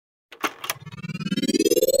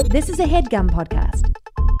This is a HeadGum podcast.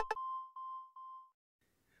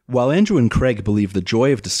 While Andrew and Craig believe the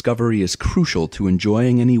joy of discovery is crucial to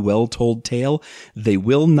enjoying any well-told tale, they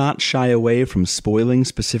will not shy away from spoiling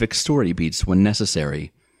specific story beats when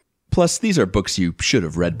necessary. Plus, these are books you should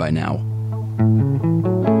have read by now.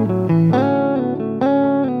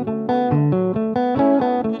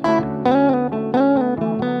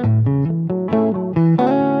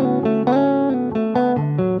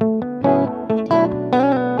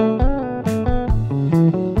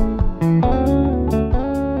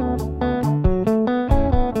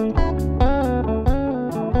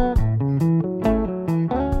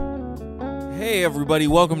 Everybody,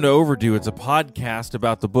 welcome to Overdue. It's a podcast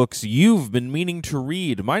about the books you've been meaning to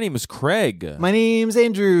read. My name is Craig. My name's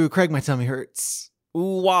Andrew. Craig, my tummy hurts.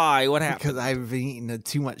 Why? What happened? Because I've been eating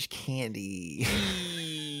too much candy.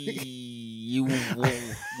 You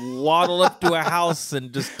waddled up to a house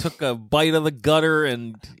and just took a bite of the gutter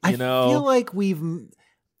and, I feel like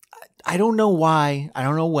I don't know why, I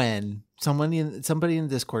don't know when. Somebody in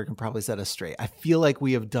Discord can probably set us straight. I feel like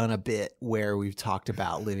we have done a bit where we've talked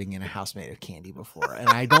about living in a house made of candy before, and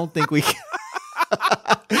I don't think we can.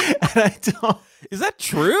 Is that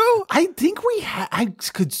true? I think we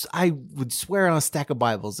I would swear on a stack of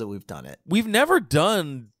Bibles that we've done it. We've never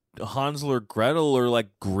done Hansel or Gretel or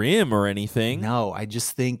like Grimm or anything. No, I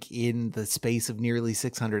just think in the space of nearly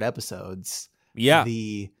 600 episodes,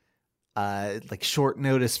 the like short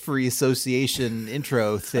notice free association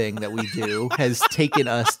intro thing that we do has taken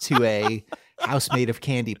us to a house made of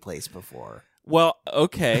candy place before. Well,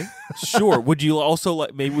 okay, sure. Would you also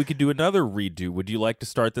like, maybe we could do another redo. Would you like to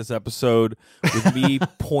start this episode with me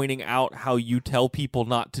pointing out how you tell people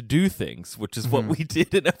not to do things, which is what we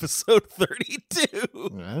did in episode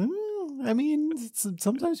 32? I mean,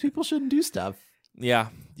 sometimes people shouldn't do stuff. Yeah,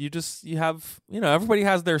 you have, everybody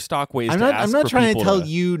has their stock ways to ask I'm not for trying to people tell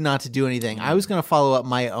you not to do anything. I was going to follow up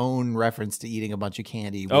my own reference to eating a bunch of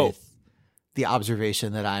candy with the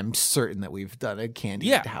observation that I'm certain that we've done a candy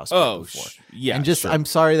house before. And just, I'm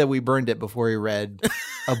sorry that we burned it before we read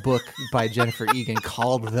a book by Jennifer Egan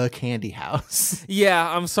called The Candy House. Yeah,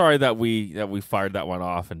 I'm sorry that we fired that one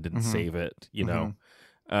off and didn't save it, you know.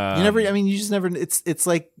 You just never. It's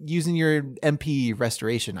like using your MP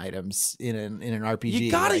restoration items in an RPG. You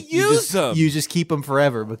gotta use them. You just keep them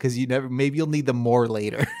forever because maybe you'll need them more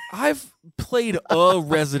later. I've played a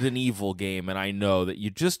Resident Evil game and I know that you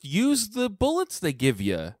just use the bullets they give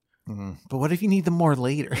you. But what if you need them more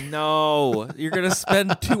later? No, you're gonna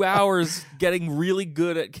spend 2 hours getting really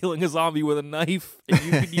good at killing a zombie with a knife, and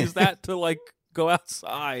you can use that to like go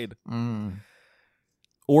outside.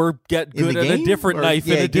 Or get good at a different knife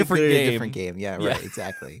in a different game. A different game. Yeah, right,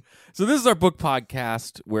 exactly. So this is our book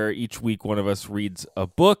podcast where each week one of us reads a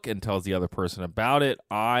book and tells the other person about it.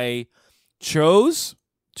 I chose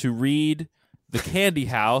to read The Candy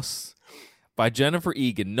House by Jennifer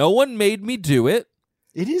Egan. No one made me do it.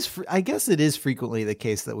 It is. I guess it is frequently the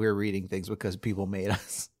case that we're reading things because people made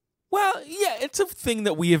us. Well, yeah, it's a thing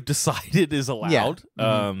that we have decided is allowed.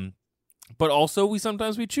 Yeah. But also we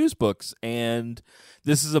sometimes choose books, and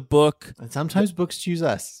this is a book. And sometimes books choose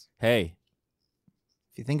us. Hey,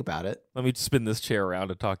 if you think about it. Let me spin this chair around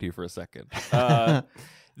and talk to you for a second.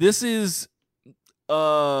 This is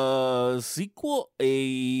a sequel,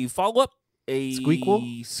 a follow-up, a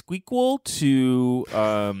squeakquel to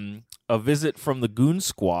A Visit from the Goon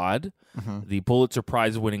Squad, the Pulitzer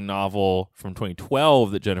Prize-winning novel from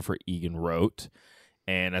 2012 that Jennifer Egan wrote.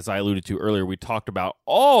 And as I alluded to earlier, we talked about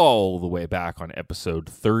all the way back on episode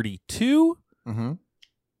 32. Yeah,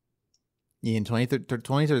 in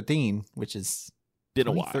 2013, which is been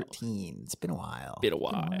a while. It's been a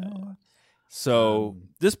while. So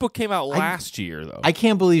this book came out last year, though. I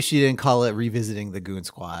can't believe she didn't call it Revisiting the Goon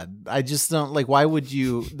Squad. I just don't why would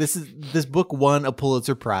you? This book won a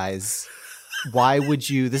Pulitzer Prize. Why would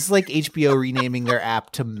you? This is like HBO renaming their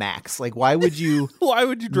app to Max. Why would you? Why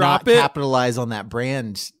would you drop it? Capitalize on that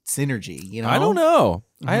brand synergy. I don't know.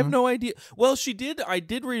 I have no idea. Well, she did. I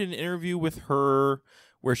did read an interview with her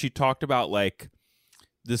where she talked about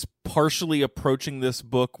this partially approaching this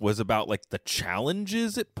book was about the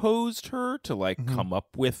challenges it posed her to come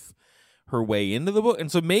up with her way into the book. And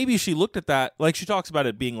so maybe she looked at that, she talks about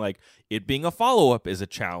it being it being a follow-up is a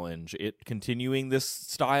challenge. It continuing this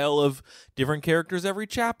style of different characters every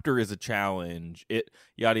chapter is a challenge. It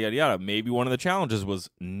yada, yada, yada. Maybe one of the challenges was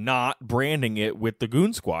not branding it with the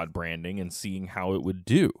Goon Squad branding and seeing how it would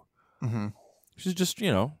do. She's just,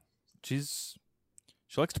 she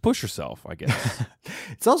likes to push herself, I guess.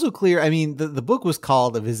 It's also clear, the book was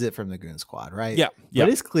called A Visit from the Goon Squad, right? Yeah. But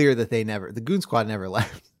it's clear that the Goon Squad never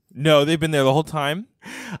left. No, they've been there the whole time.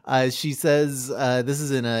 She says this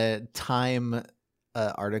is in a Time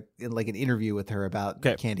article, like an interview with her about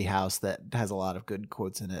Candy House that has a lot of good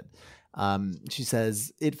quotes in it. She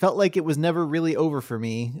says, "It felt like it was never really over for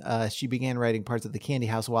me. She began writing parts of the Candy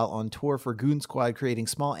House while on tour for Goon Squad, creating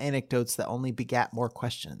small anecdotes that only begat more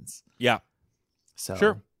questions." Yeah. So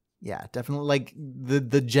sure. Yeah, definitely like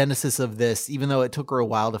the genesis of this, even though it took her a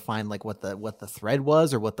while to find like what the thread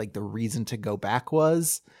was or what like the reason to go back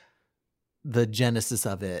was, the genesis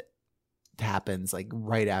of it happens like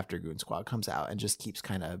right after Goon Squad comes out and just keeps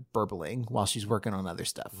kind of burbling while she's working on other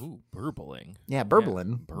stuff. Ooh, burbling. Yeah,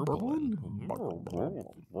 burbling.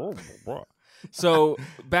 So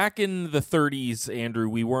back in the 30s, Andrew,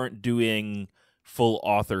 we weren't doing full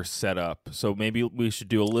author setup, so maybe we should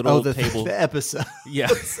do a little table. The episode. Yeah.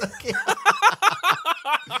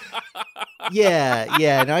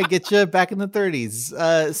 yeah. Now I get you back in the 30s.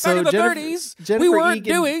 Back in the 30s, we weren't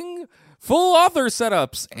doing full author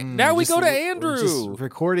setups. Now we go to Andrew. Just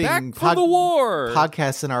recording back from the war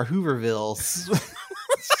podcasts in our Hoovervilles.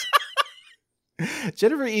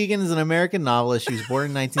 Jennifer Egan is an American novelist. She was born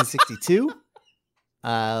in 1962.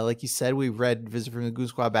 Like you said, we read Visit from the Goon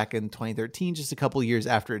Squad back in 2013, just a couple years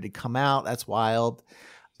after it had come out. That's wild.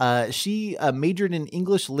 She majored in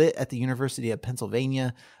English Lit at the University of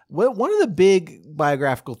Pennsylvania. One of the big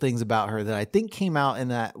biographical things about her that I think came out in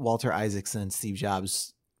that Walter Isaacson Steve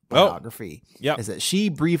Jobs biography is that she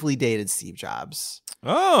briefly dated Steve Jobs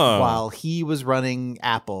while he was running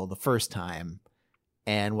Apple the first time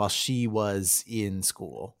and while she was in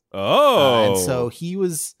school. And so he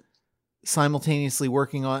was simultaneously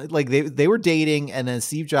working on, like they were dating, and then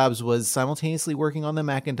Steve Jobs was simultaneously working on the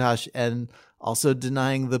Macintosh and also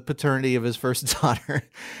denying the paternity of his first daughter.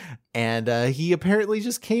 And he apparently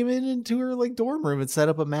just came into her like dorm room and set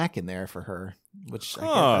up a Mac in there for her, which I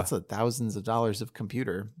guess that's thousands of dollars of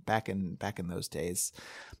computer back in those days.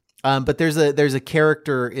 But there's a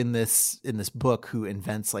character in this book who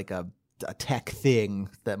invents like a tech thing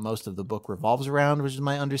that most of the book revolves around, which is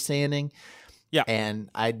my understanding. Yeah. And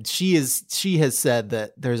she has said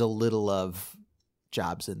that there's a little of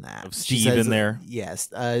Jobs in that. Of Steve in there. Yes.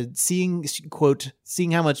 Seeing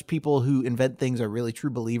how much people who invent things are really true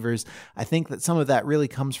believers. I think that some of that really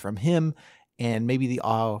comes from him and maybe the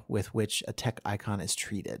awe with which a tech icon is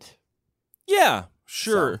treated. Yeah,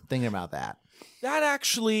 sure. So, thinking about that. That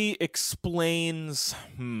actually explains,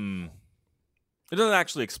 it doesn't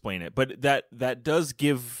actually explain it, but that does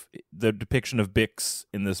give the depiction of Bix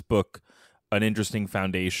in this book an interesting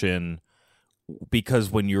foundation,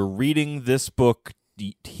 because when you're reading this book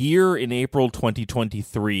here in April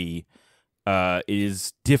 2023, it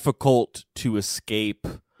is difficult to escape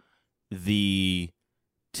the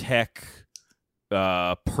tech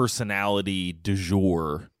personality du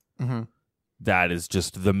jour that is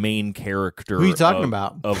just the main character. Who are you talking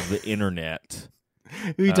about? Of the internet.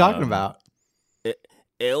 Who are you talking about?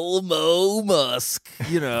 Elmo Musk,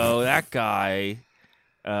 that guy.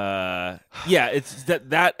 It's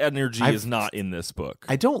that energy is not in this book.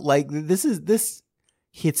 I don't like this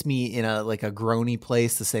hits me in a groany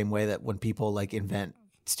place, the same way that when people like invent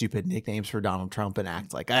stupid nicknames for Donald Trump and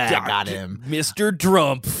act like I got him, Mr.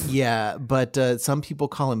 Trump. Yeah, but some people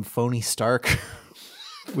call him Phony Stark,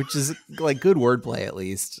 which is like good wordplay. At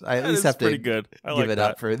least I at least have to good. Give it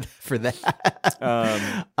up for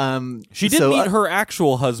that. She did meet her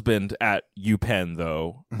actual husband at UPenn,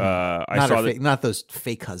 though. I saw not those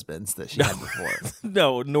fake husbands that she had before.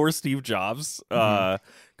 No, nor Steve Jobs.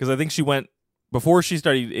 Because I think she went before she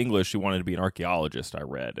studied English. She wanted to be an archaeologist, I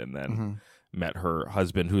read, and then met her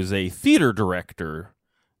husband, who is a theater director.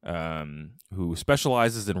 Who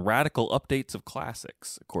specializes in radical updates of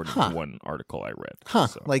classics, according to one article I read.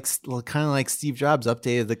 So. Kind of like Steve Jobs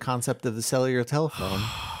updated the concept of the cellular telephone.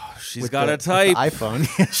 She's got a type. iPhone.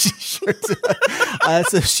 Yeah, she sure does.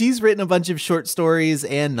 So she's written a bunch of short stories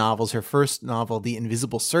and novels. Her first novel, The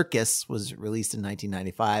Invisible Circus, was released in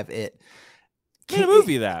 1995. It made a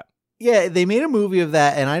movie of that. Yeah, they made a movie of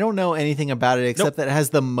that, and I don't know anything about it except that it has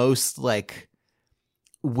the most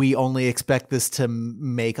we only expect this to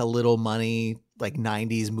make a little money,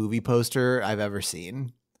 90s movie poster I've ever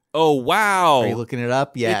seen. Oh, wow. Are you looking it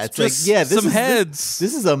up? Yeah. It's some heads.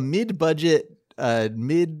 This is a mid-budget,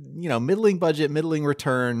 middling budget, middling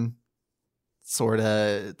return sort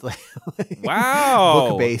of wow.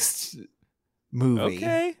 book-based movie.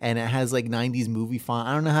 Okay. And it has 90s movie font.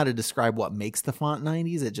 I don't know how to describe what makes the font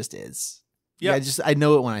 90s. It just is. Yep. Yeah, I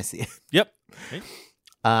know it when I see it. Yep. Okay.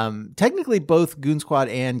 Technically, both Goon Squad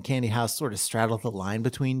and Candy House sort of straddle the line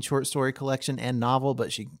between short story collection and novel,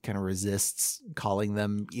 but she kind of resists calling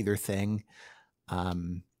them either thing.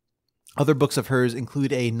 Other books of hers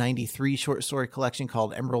include a 93 short story collection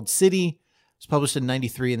called Emerald City. It was published in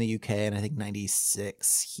 93 in the UK and I think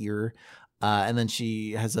 96 here. And then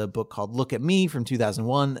she has a book called Look at Me from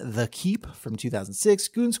 2001, The Keep from 2006,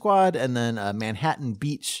 Goon Squad, and then Manhattan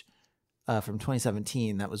Beach from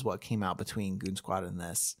 2017. That was what came out between Goon Squad and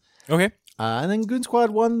this. Okay. And then Goon Squad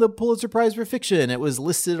won the Pulitzer Prize for Fiction. It was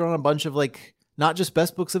listed on a bunch of like not just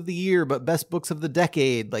best books of the year, but best books of the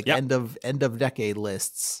decade, like end of decade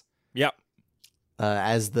lists. Yep.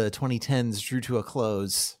 As the 2010s drew to a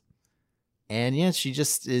close. And yeah, she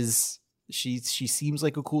just is. She seems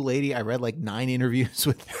like a cool lady. I read like 9 interviews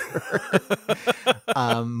with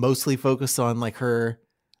her, mostly focused on like her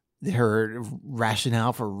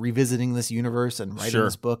rationale for revisiting this universe and writing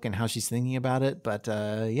this book and how she's thinking about it. But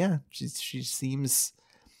yeah, she seems.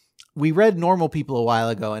 We read Normal People a while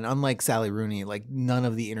ago, and unlike Sally Rooney, like none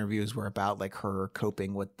of the interviews were about like her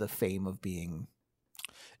coping with the fame of being.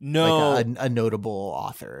 No, like a notable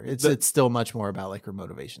author. It's still much more about like her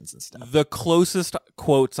motivations and stuff. The closest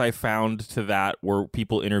quotes I found to that were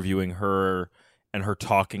people interviewing her and her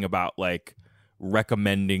talking about like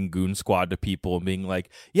recommending Goon Squad to people and being like,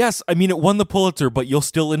 yes, I mean it won the Pulitzer, but you'll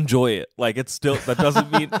still enjoy it. Like it's still, that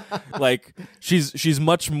doesn't mean like she's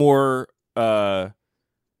much more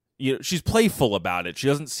she's playful about it. She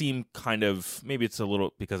doesn't seem kind of, maybe it's a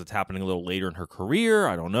little because it's happening a little later in her career.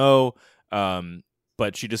 I don't know.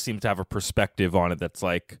 But she just seems to have a perspective on it that's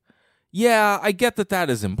like, yeah, I get that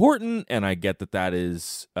is important, and I get that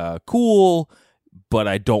is cool, but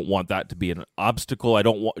I don't want that to be an obstacle.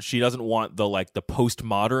 She doesn't want the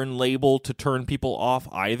postmodern label to turn people off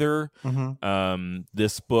either. Mm-hmm.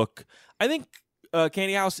 This book, I think,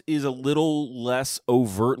 Candy House is a little less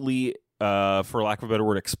overtly, for lack of a better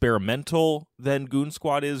word, experimental than Goon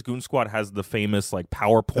Squad is. Goon Squad has the famous like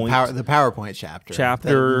PowerPoint, the PowerPoint chapter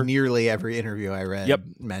that nearly every interview I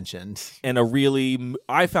read mentioned, and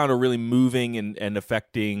I found a really moving and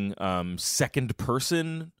affecting second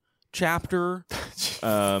person chapter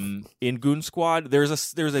in Goon Squad. There's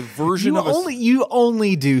a version you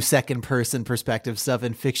only do second person perspective stuff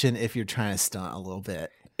in fiction if you're trying to stunt a little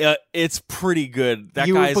bit. It's pretty good. That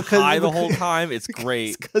guy's high the whole time. It's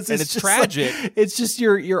great. And it's tragic. Like, it's just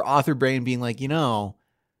your author brain being like,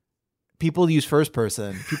 people use first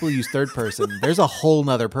person, people use third person. There's a whole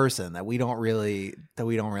nother person that we don't really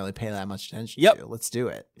pay that much attention to. Let's do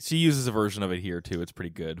it. She uses a version of it here too. It's pretty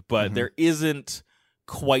good. But there isn't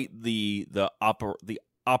quite the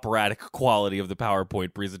operatic quality of the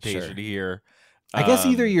PowerPoint presentation here. I guess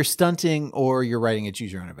either you're stunting or you're writing a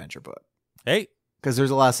choose your own adventure book. Hey. Because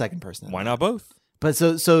there's a lot of second person. Why not both? But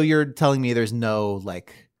so you're telling me there's no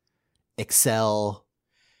like Excel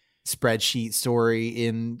spreadsheet story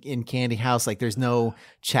in Candy House? Like there's no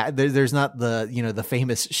chat. There's not the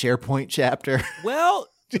famous SharePoint chapter. Well,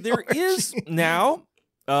 there is now.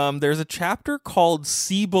 There's a chapter called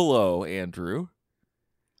See Below, Andrew,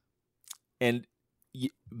 and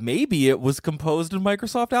maybe it was composed in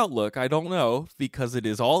Microsoft Outlook. I don't know because it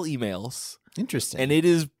is all emails. Interesting, and it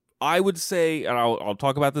is. I would say, and I'll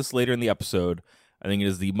talk about this later in the episode, I think it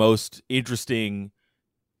is the most interesting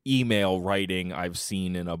email writing I've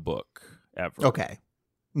seen in a book ever. Okay.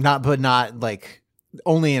 Not like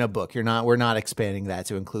only in a book. We're not expanding that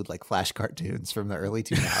to include like Flash cartoons from the early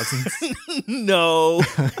 2000s. No.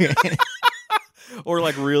 Or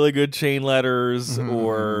like really good chain letters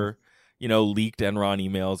or leaked Enron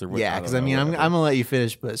emails or whatever. Yeah, because I'm gonna let you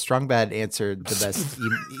finish, but Strong Bad answered the best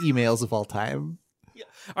emails of all time.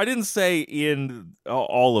 I didn't say in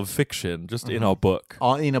all of fiction, just in a book.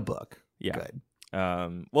 All in a book. Yeah. Good.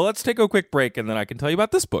 Well, let's take a quick break, and then I can tell you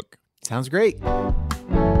about this book. Sounds great.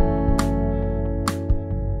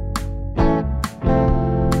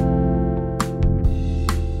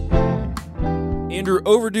 Andrew,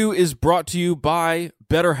 Overdue is brought to you by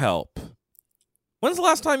BetterHelp. When's the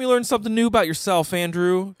last time you learned something new about yourself,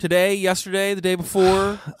 Andrew? Today, yesterday, the day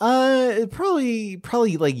before?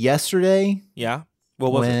 Probably like yesterday. Yeah.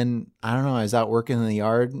 What was it? I don't know, I was out working in the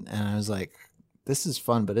yard and I was like, this is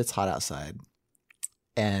fun, but it's hot outside.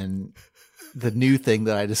 And the new thing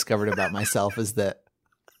that I discovered about myself is that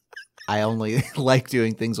I only like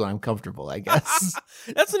doing things when I'm comfortable, I guess.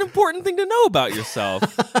 That's an important thing to know about yourself.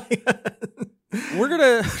 We're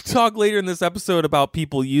going to talk later in this episode about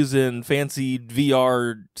people using fancy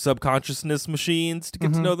VR subconsciousness machines to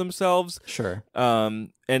get to know themselves. Sure.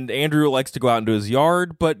 And Andrew likes to go out into his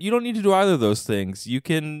yard, but you don't need to do either of those things. You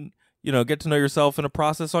can, get to know yourself in a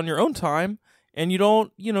process on your own time, and you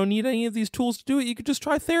don't, need any of these tools to do it. You could just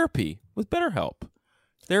try therapy with BetterHelp.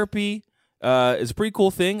 Therapy is a pretty cool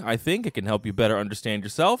thing, I think. It can help you better understand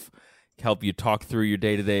yourself. help you talk through your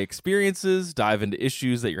day-to-day experiences, dive into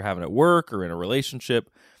issues that you're having at work or in a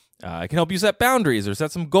relationship. It can help you set boundaries or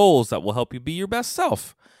set some goals that will help you be your best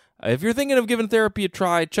self. If you're thinking of giving therapy a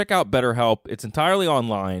try, check out BetterHelp. It's entirely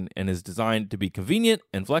online and is designed to be convenient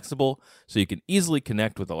and flexible so you can easily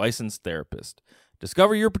connect with a licensed therapist.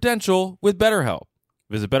 Discover your potential with BetterHelp.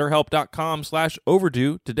 Visit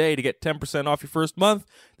BetterHelp.com/overdue today to get 10% off your first month.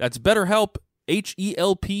 That's BetterHelp,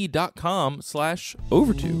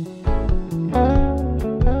 HELP.com/overdue.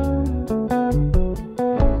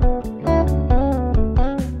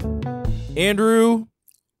 Andrew,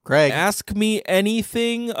 Craig, ask me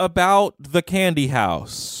anything about the candy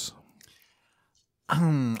house.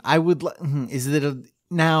 I would. Is it a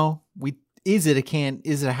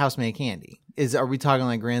house made of candy? Are we talking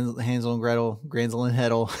like Hansel and Gretel, Granzel and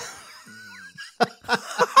Hedel?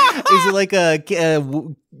 Is it like a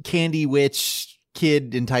candy witch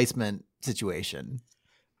kid enticement situation?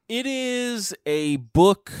 It is a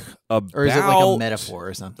book about... Or is it like a metaphor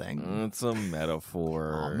or something? It's a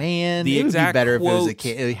metaphor. Oh, man. It would be better quote, if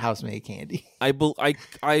it was a house-made candy. I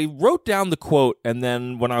wrote down the quote, and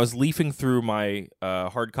then when I was leafing through my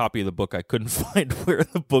hard copy of the book, I couldn't find where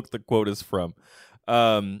the quote is from.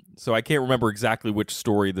 So I can't remember exactly which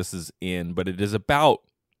story this is in, but it is about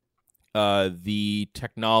the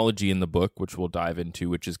technology in the book, which we'll dive into,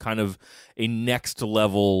 which is kind of a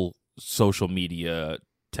next-level social media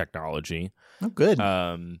technology. Oh, good.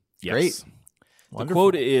 Yes. Great. The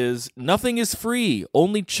quote is, "Nothing is free.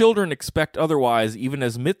 Only children expect otherwise, even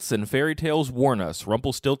as myths and fairy tales warn us.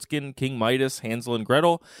 Rumpelstiltskin, King Midas, Hansel and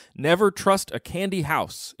Gretel. Never trust a candy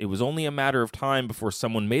house. It was only a matter of time before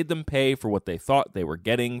someone made them pay for what they thought they were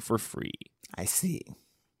getting for free." I see.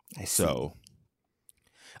 So,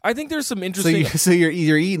 I think there's some interesting... So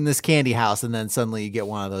you're eating this candy house, and then suddenly you get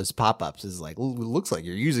one of those pop-ups. It's like, well, it looks like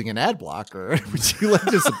you're using an ad blocker. Would you like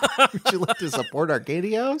to support our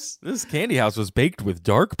candy house? This candy house was baked with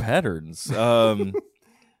dark patterns.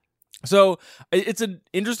 So it's an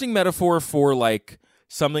interesting metaphor for like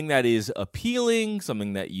something that is appealing,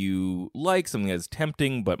 something that you like, something that's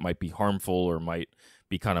tempting but might be harmful or might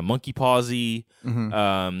be kind of monkey pawsy.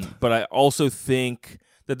 Mm-hmm. But I also think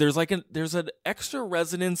that there's an extra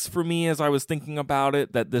resonance for me as I was thinking about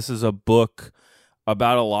it, that this is a book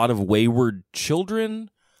about a lot of wayward children.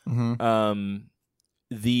 Mm-hmm.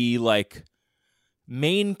 The like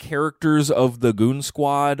main characters of the Goon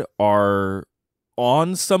Squad are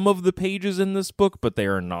on some of the pages in this book, but they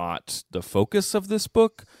are not the focus of this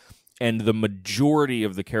book. And the majority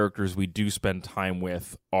of the characters we do spend time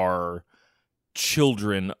with are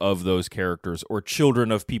children of those characters, or children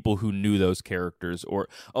of people who knew those characters, or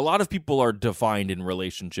a lot of people are defined in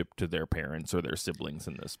relationship to their parents or their siblings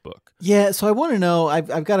in this book. Yeah, so I want to know,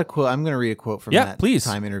 I've got a quote. I'm going to read a quote from that please.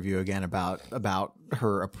 Time interview again about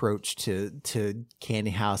her approach to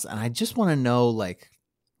Candy House, and I just want to know like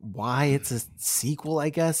why it's a sequel,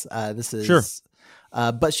 I guess. This is sure.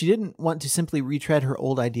 But she didn't want to simply retread her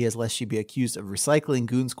old ideas lest she be accused of recycling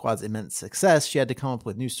Goon Squad's immense success. She had to come up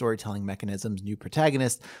with new storytelling mechanisms, new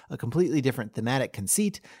protagonists, a completely different thematic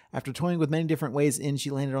conceit. After toying with many different ways in, she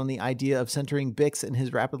landed on the idea of centering Bix and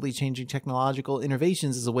his rapidly changing technological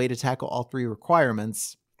innovations as a way to tackle all three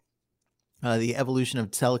requirements. The evolution of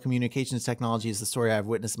telecommunications technology is the story I've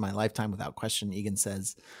witnessed in my lifetime without question, Egan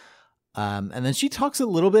says. And then she talks a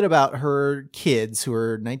little bit about her kids who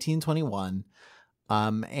are 19, 21.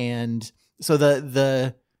 And so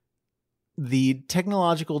the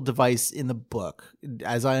technological device in the book,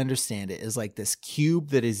 as I understand it, is like this cube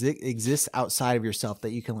that exists outside of yourself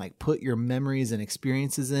that you can like put your memories and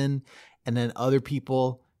experiences in, and then other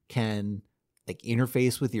people can like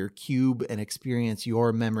interface with your cube and experience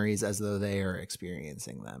your memories as though they are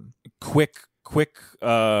experiencing them. Quick,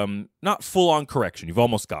 not full on correction. You've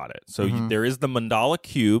almost got it. So there is the Mandala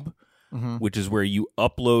Cube, which is where you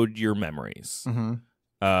upload your memories.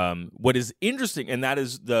 What is interesting, and that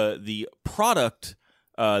is the product,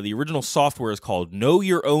 the original software is called Know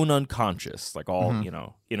Your Own Unconscious, like all,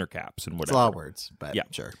 inner caps and whatever. It's a lot of words, but yeah,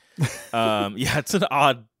 sure. Yeah, it's an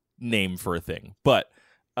odd name for a thing, but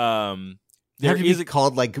there is it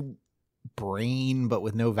called like brain, but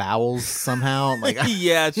with no vowels somehow. Like,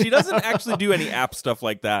 yeah, she doesn't actually do any app stuff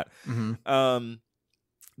like that.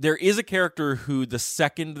 There is a character who, the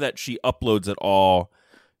second that she uploads it all,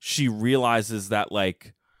 she realizes that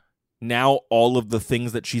like now all of the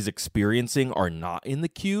things that she's experiencing are not in the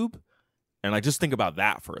cube. And I just think about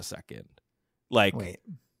that for a second. Like, wait,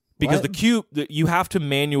 Because the cube, you have to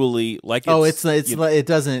manually it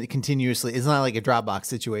doesn't continuously. It's not like a Dropbox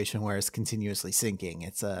situation where it's continuously syncing.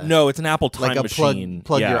 It's it's an Apple time machine.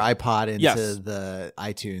 Plug your iPod into the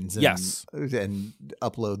iTunes and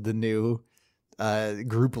upload the new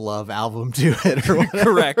Group Love album to it or whatever.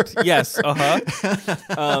 Correct. Yes.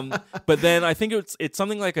 But then I think it's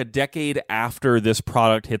something like a decade after this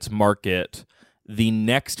product hits market. The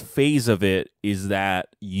next phase of it is that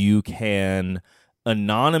you can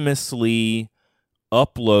anonymously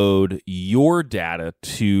upload your data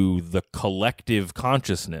to the collective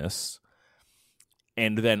consciousness,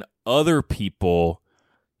 and then other people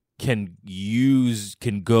can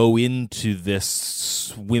go into this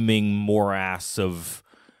swimming morass of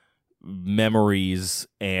memories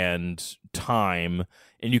and time,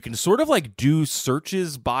 and you can sort of like do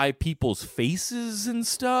searches by people's faces and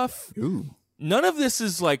stuff. Ooh. None of this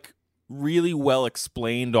is like really well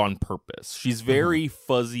explained on purpose. She's very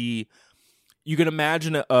fuzzy. You can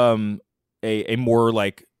imagine a more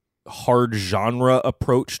like hard genre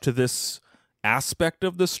approach to this aspect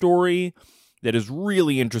of the story that is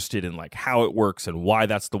really interested in like how it works and why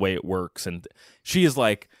that's the way it works. And she is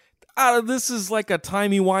like, this is like a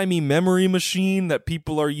timey-wimey memory machine that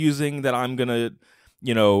people are using that I'm gonna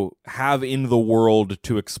have in the world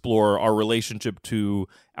to explore our relationship to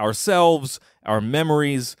ourselves, our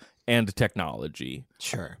memories, and technology.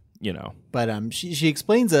 Sure. But she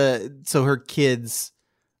explains so her kids,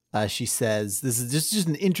 she says this is just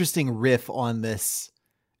an interesting riff on this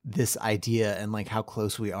idea and like how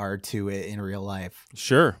close we are to it in real life.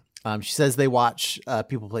 Sure. She says they watch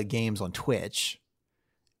people play games on Twitch,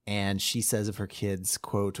 and she says of her kids,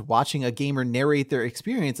 quote, watching a gamer narrate their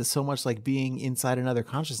experience is so much like being inside another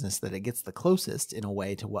consciousness that it gets the closest in a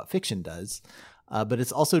way to what fiction does. But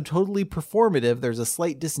it's also totally performative. There's a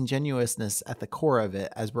slight disingenuousness at the core of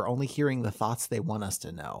it, as we're only hearing the thoughts they want us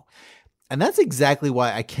to know. And that's exactly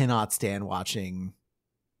why I cannot stand watching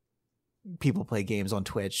people play games on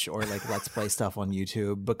Twitch or like Let's Play stuff on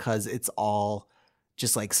YouTube, because it's all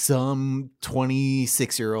just like some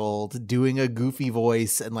 26-year-old doing a goofy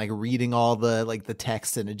voice and like reading all the like the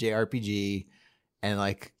text in a JRPG and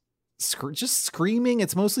like just screaming.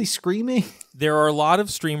 It's mostly screaming. There are a lot of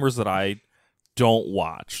streamers that I don't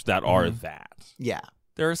watch that are that. Yeah.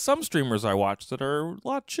 There are some streamers I watch that are a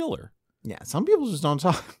lot chiller. Yeah, some people just don't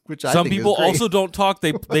talk, which I some think people is great. also don't talk.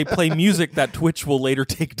 They play music that Twitch will later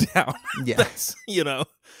take down. Yes.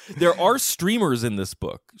 There are streamers in this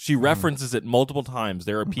book. She references it multiple times.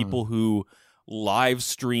 There are people who live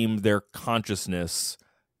stream their consciousness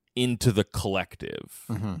into the collective.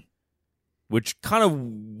 Which kind of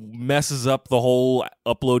messes up the whole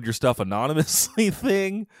upload your stuff anonymously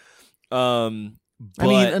thing. I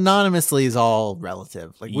mean, anonymously is all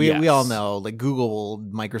relative. Like we all know, like Google,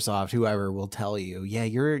 Microsoft, whoever will tell you, yeah,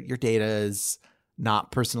 your data is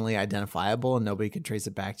not personally identifiable and nobody can trace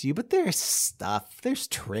it back to you. But there's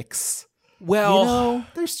tricks. Well,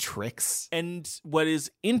 there's tricks. And what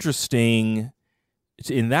is interesting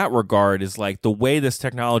in that regard is like the way this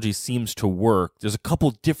technology seems to work. There's a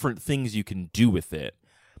couple different things you can do with it.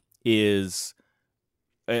 Is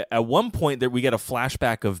at one point that we get a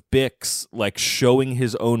flashback of Bix like showing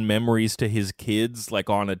his own memories to his kids, like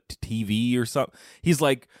on a TV or something. He's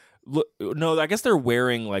like, look, no, I guess they're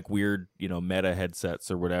wearing like weird, meta headsets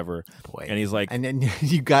or whatever. Boy. And he's like, and then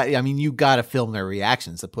you got to film their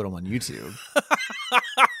reactions to put them on YouTube.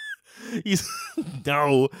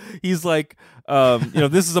 He's like,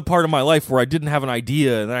 this is a part of my life where I didn't have an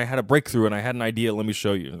idea and then I had a breakthrough and I had an idea. Let me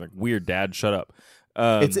show you. Like, weird, Dad, shut up.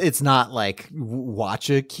 It's not like watch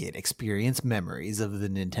a kid experience memories of the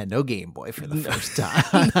Nintendo Game Boy for the first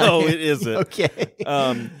time. No, it isn't. Okay.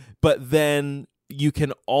 But then you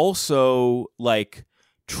can also like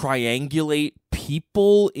triangulate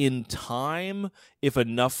people in time if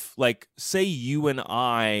enough, like say you and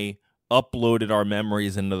I uploaded our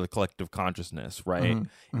memories into the collective consciousness, right?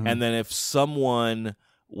 And then if someone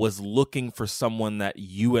was looking for someone that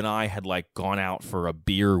you and I had like gone out for a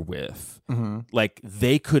beer with, like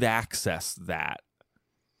they could access that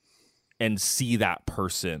and see that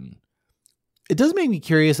person. It does make me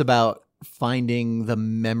curious about finding the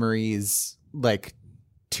memories, like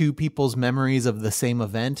two people's memories of the same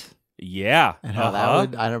event. Yeah. And how that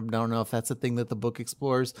would, I don't know if that's a thing that the book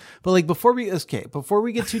explores, but like before we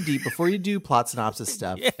get too deep, before you do plot synopsis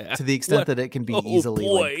stuff, to the extent that it can be easily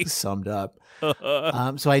like, summed up.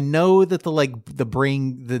 So I know that the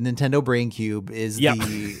Nintendo Brain Cube is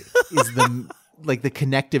the like the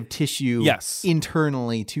connective tissue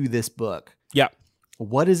internally to this book. Yeah.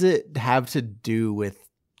 What does it have to do with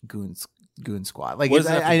Goon Squad? Like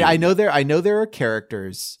I know there are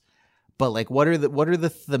characters, but like, what are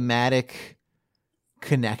the thematic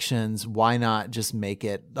connections? Why not just make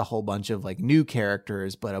it a whole bunch of like new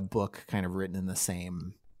characters, but a book kind of written in the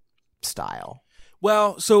same style?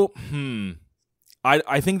 Well, so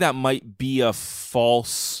I think that might be a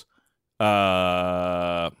false it's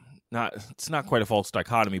not quite a false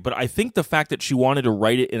dichotomy, but I think the fact that she wanted to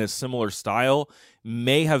write it in a similar style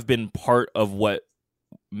may have been part of what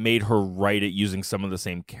made her write it using some of the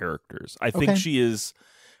same characters. I think she is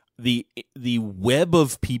the web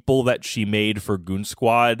of people that she made for Goon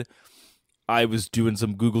Squad. I was doing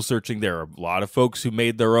some Google searching. There are a lot of folks who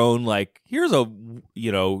made their own, like, here's a,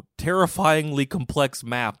 terrifyingly complex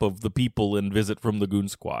map of the people in Visit from the Goon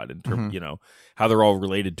Squad in terms, how they're all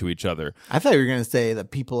related to each other. I thought you were going to say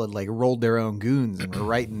that people had like rolled their own goons and were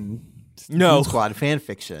writing Goon Squad fan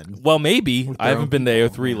fiction. Well, maybe. I haven't been to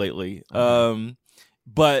AO3 lately. Okay.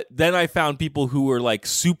 But then I found people who were like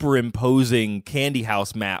superimposing Candy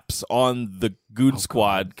House maps on the Goon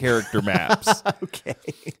Squad character maps. Okay.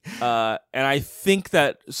 And I think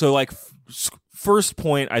that, so like first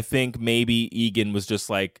point, I think maybe Egan was just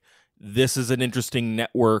like, this is an interesting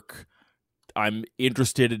network. I'm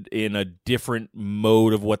interested in a different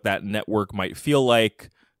mode of what that network might feel like.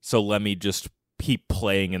 So let me just keep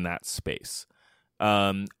playing in that space.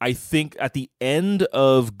 I think at the end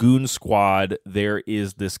of Goon Squad, there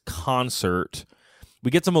is this concert.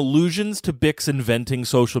 We get some allusions to Bix inventing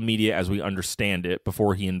social media as we understand it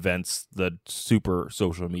before he invents the super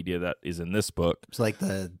social media that is in this book. It's like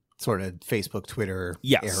the sort of Facebook, Twitter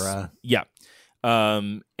era. Yeah.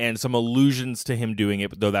 And some allusions to him doing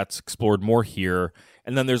it, though that's explored more here.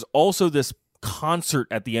 And then there's also this concert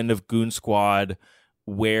at the end of Goon Squad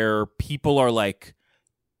where people are like,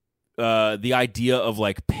 the idea of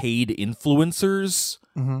like paid influencers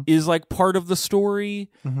is like part of the story.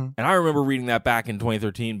 And I remember reading that back in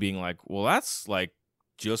 2013 being like, well, that's like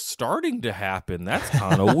just starting to happen. That's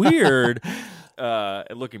kind of weird.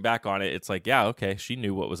 And looking back on it, it's like, yeah, okay, she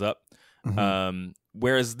knew what was up.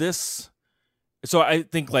 Whereas this, so I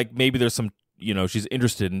think like maybe there's some, she's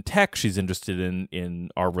interested in tech. She's interested in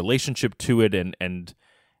our relationship to it and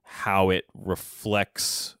how it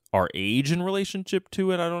reflects our age in relationship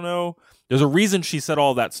to it. I don't know. There's a reason she said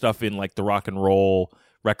all that stuff in like the rock and roll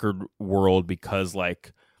record world, because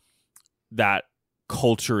like that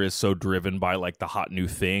culture is so driven by like the hot new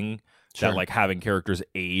thing that like having characters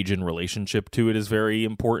age in relationship to it is very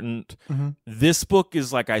important. This book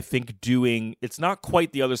is like, I think it's not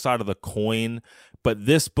quite the other side of the coin, but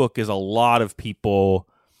this book is a lot of people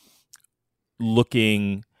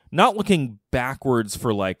not looking backwards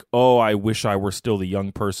for like, oh, I wish I were still the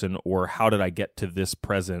young person, or how did I get to this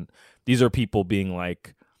present? These are people being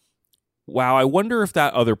like, wow, I wonder if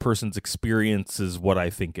that other person's experience is what I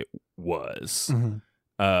think it was.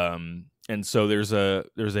 And so there's a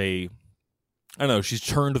I don't know, she's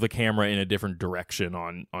turned the camera in a different direction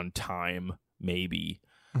on time, maybe.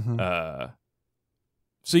 So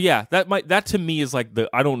yeah, that to me is like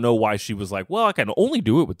I don't know why she was like, well, I can only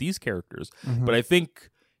do it with these characters. But I think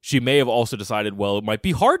she may have also decided, well, it might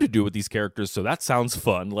be hard to do with these characters, so that sounds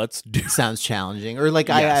fun. Let's do. Sounds challenging, or like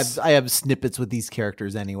yes. I have snippets with these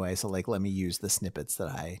characters anyway, so like let me use the snippets that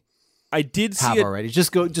I did have see already.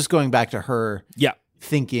 Just going back to her, yeah,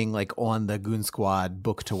 thinking like on the Goon Squad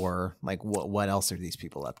book tour, like what else are these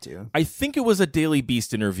people up to? I think it was a Daily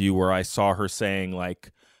Beast interview where I saw her saying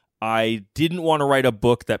like, I didn't want to write a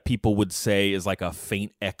book that people would say is like a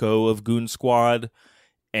faint echo of Goon Squad.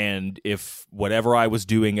 And if whatever I was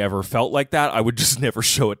doing ever felt like that, I would just never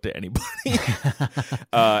show it to anybody.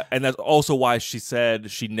 And that's also why she said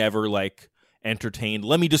she never like entertained,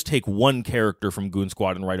 let me just take one character from Goon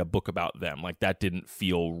Squad and write a book about them. Like that didn't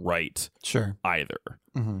feel right either.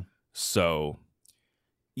 So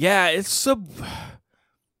yeah, I don't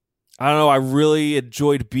know. I really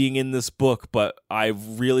enjoyed being in this book, but I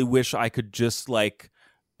really wish I could just like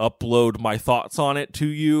upload my thoughts on it to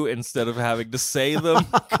you instead of having to say them,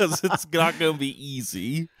 because it's not going to be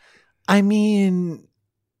easy. I mean,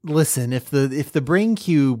 listen, if the Brain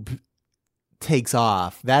Cube takes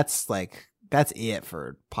off, that's it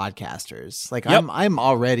for podcasters. Like I'm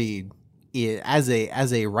already, as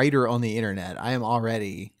a writer on the internet, I am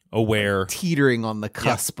already aware, teetering on the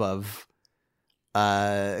cusp of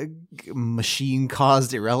machine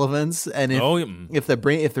caused irrelevance. And if the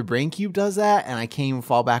Brain Cube does that and I can't even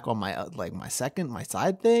fall back on my my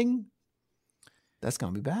side thing, that's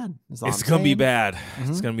gonna be bad. It's gonna be bad.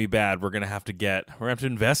 It's gonna be bad. We're gonna have to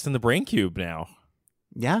invest in the Brain Cube now.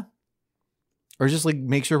 Yeah, or just like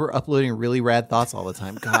make sure we're uploading really rad thoughts all the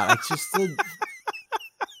time. God, it's just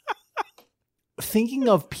thinking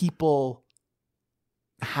of people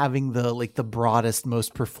having the broadest,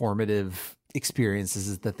 most performative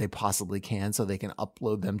experiences that they possibly can, so they can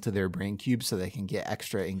upload them to their brain cube so they can get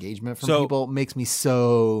extra engagement from people, makes me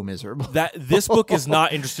so miserable. That this book is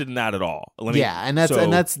not interested in that at all.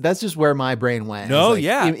 That's just where my brain went. No,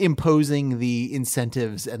 imposing the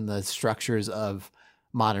incentives and the structures of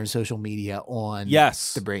modern social media on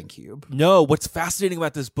the brain cube. No, what's fascinating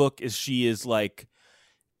about this book is she is like,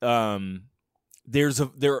 there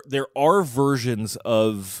are versions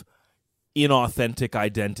of inauthentic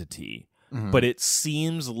identity. Mm-hmm. But it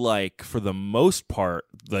seems like, for the most part,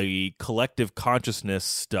 the collective consciousness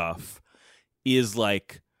stuff is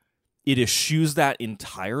like, it eschews that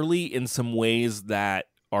entirely in some ways that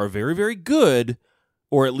are very, very good,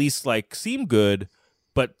 or at least like seem good,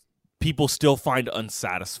 but people still find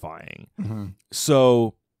unsatisfying. Mm-hmm.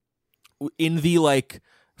 So in the like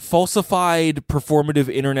falsified performative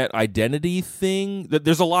internet identity thing,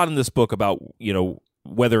 there's a lot in this book about,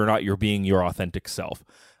 whether or not you're being your authentic self.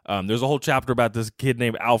 There's a whole chapter about this kid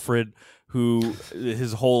named Alfred who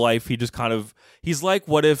his whole life he's like,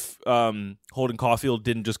 what if Holden Caulfield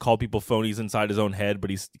didn't just call people phonies inside his own head, but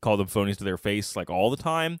he called them phonies to their face like all the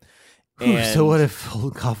time. And so what if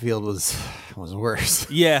Holden Caulfield was worse?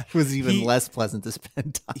 Yeah. Was even less pleasant to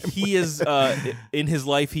spend time He with. is, in his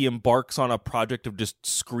life, he embarks on a project of just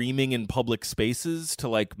screaming in public spaces to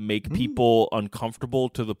like make people uncomfortable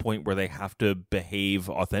to the point where they have to behave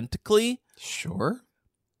authentically. Sure.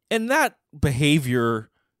 And that behavior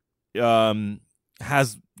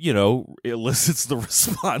has, elicits the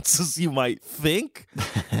responses you might think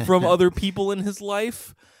from other people in his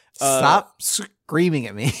life. Stop screaming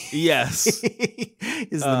at me. Yes.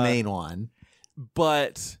 Is the main one.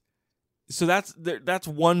 But so that's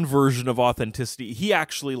one version of authenticity. He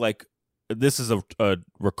actually, like, this is a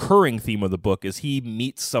recurring theme of the book, is he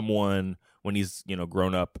meets someone when he's,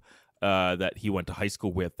 grown up, that he went to high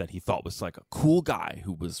school with, that he thought was like a cool guy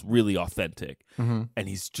who was really authentic. Mm-hmm. And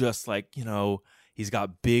he's just like, he's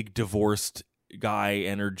got big divorced guy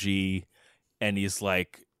energy, and he's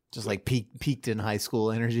like, just like peaked in high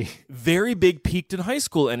school energy. Very big peaked in high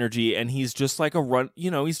school energy, and he's just like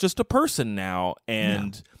he's just a person now.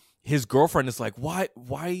 And his girlfriend is like, why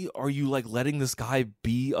are you like letting this guy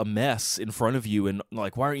be a mess in front of you, and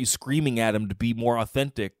like, why aren't you screaming at him to be more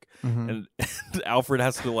authentic? Mm-hmm. And Alfred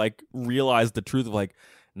has to like realize the truth of like,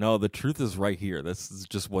 no, the truth is right here. This is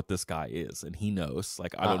just what this guy is, and he knows.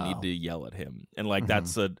 Like, I don't need to yell at him. And like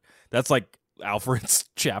that's like Alfred's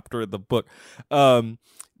chapter of the book.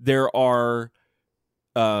 There are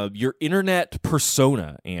your internet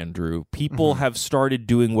persona, Andrew. People have started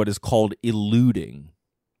doing what is called eluding,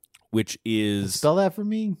 which is spell that for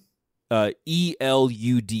me.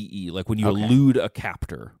 ELUDE, like when you elude a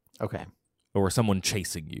captor. Okay. Or someone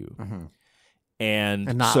chasing you. Mm-hmm.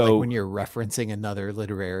 And not so, like when you're referencing another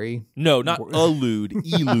literary. No, not elude,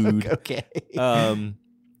 elude. Okay.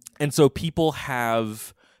 And so people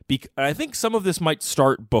have, I think some of this might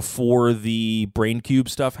start before the BrainCube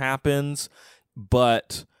stuff happens,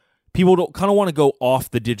 but people don't kind of want to go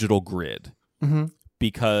off the digital grid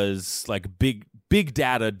because like big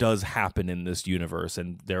data does happen in this universe,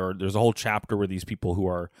 and there's a whole chapter where these people who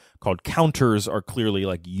are called counters are clearly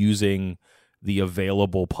like using the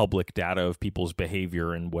available public data of people's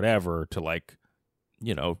behavior and whatever to like,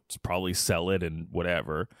 probably sell it and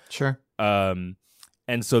whatever. Sure.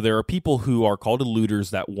 And so there are people who are called eluders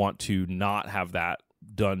that want to not have that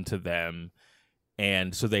done to them.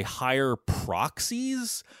 And so they hire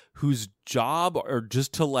proxies whose job are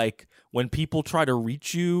just to like, when people try to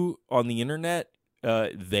reach you on the internet,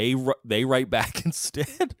 they write back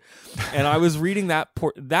instead. And I was reading that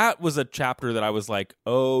that was a chapter that I was like,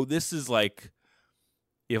 oh, this is like,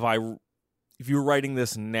 if you're writing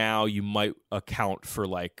this now, you might account for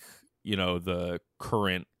like, the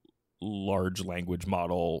current large language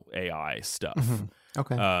model AI stuff. Mm-hmm.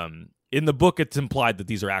 Okay. In the book, it's implied that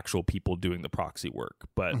these are actual people doing the proxy work,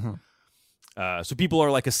 but so people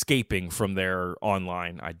are like escaping from their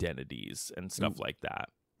online identities and stuff like that.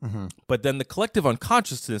 Mm-hmm. But then the collective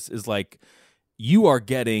unconsciousness is like, you are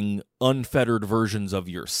getting unfettered versions of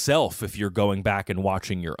yourself if you're going back and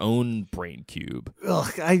watching your own brain cube.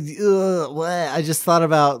 Ugh, I just thought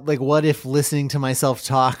about like, what if listening to myself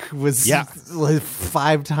talk was like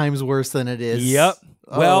 5 times worse than it is? Yep.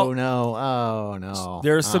 Well, oh no.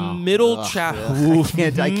 There's some middle I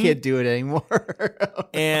can't do it anymore.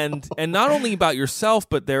 And not only about yourself,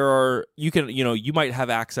 but you might have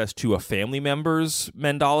access to a family member's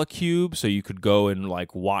mandala cube, so you could go and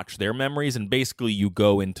like watch their memories, and basically you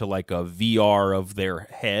go into like a VR of their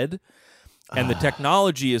head. And the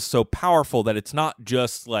technology is so powerful that it's not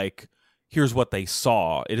just like, here's what they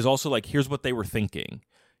saw. It is also like, here's what they were thinking.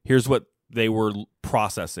 Here's what they were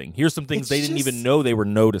processing. Here's some things they didn't even know they were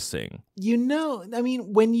noticing. I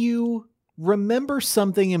mean, when you remember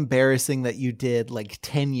something embarrassing that you did like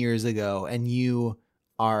 10 years ago and you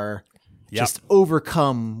are just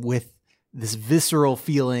overcome with this visceral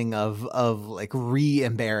feeling of like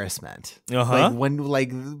re-embarrassment. Like when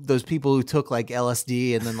like those people who took like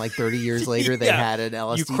LSD and then like 30 years later they had an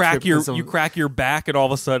LSD you crack your back and all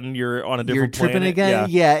of a sudden you're on a different planet. Tripping again.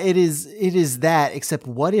 Yeah, it is that, except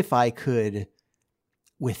what if I could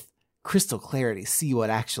with crystal clarity see what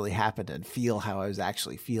actually happened and feel how I was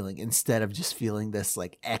actually feeling instead of just feeling this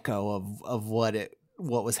like echo of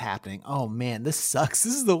what was happening. Oh man, this sucks.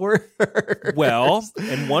 This is the worst. Well,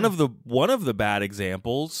 and one of the bad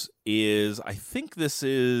examples is, I think this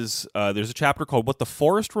is there's a chapter called What the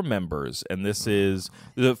Forest Remembers, and this is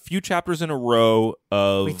the few chapters in a row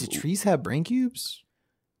of Wait, do trees have brain cubes?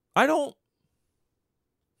 I don't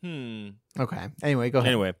Okay. Anyway, go ahead.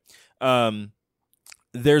 Anyway,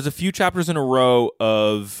 there's a few chapters in a row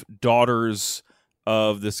of daughters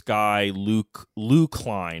of this guy, Lou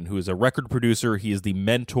Klein, who is a record producer. He is the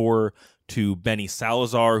mentor to Benny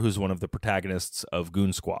Salazar, who's one of the protagonists of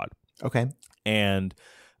Goon Squad. Okay. And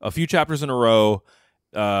a few chapters in a row,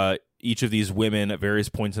 each of these women at various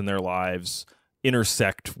points in their lives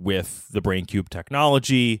intersect with the brain cube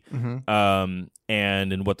technology.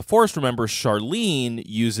 And in What the Forest Remembers, Charlene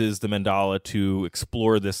uses the mandala to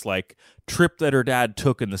explore this like trip that her dad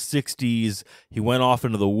took in the 60s. He went off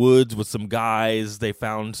into the woods with some guys. They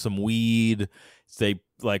found some weed. They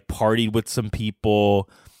like partied with some people.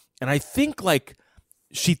 And I think like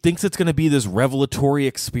she thinks it's going to be this revelatory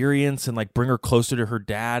experience and like bring her closer to her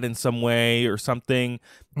dad in some way or something.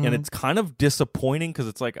 And it's kind of disappointing because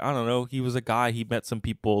it's like, I don't know, he was a guy, he met some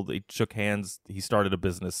people, they shook hands, he started a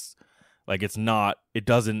business. Like it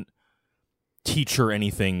doesn't teach her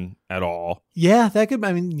anything at all. Yeah, that's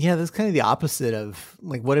kind of the opposite of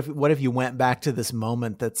like, what if you went back to this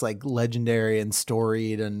moment that's like legendary and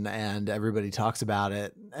storied and everybody talks about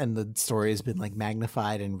it and the story has been like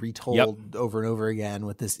magnified and retold over and over again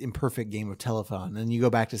with this imperfect game of telephone. And you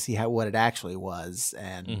go back to see what it actually was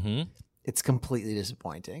and it's completely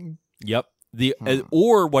disappointing. Yep.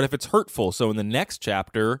 Or what if it's hurtful? So in the next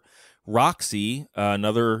chapter, Roxy,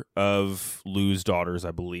 another of Lou's daughters, I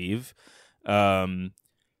believe,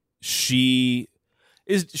 she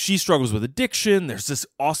struggles with addiction. There's this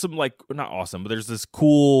awesome, like not awesome, but there's this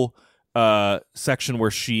cool section where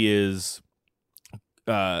she is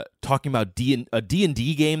talking about a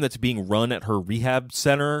D&D game that's being run at her rehab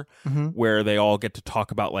center, where they all get to talk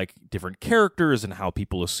about like different characters and how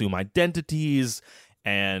people assume identities.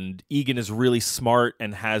 And Egan is really smart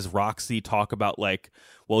and has Roxy talk about like,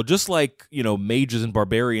 well, just like, mages and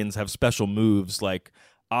barbarians have special moves, like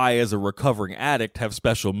I, as a recovering addict, have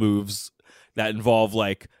special moves that involve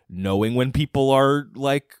like knowing when people are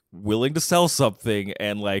like willing to sell something.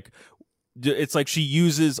 And like, it's like she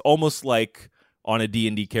uses almost like on a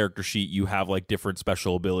D&D character sheet, you have like different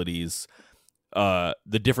special abilities,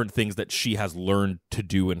 the different things that she has learned to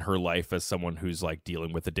do in her life as someone who's like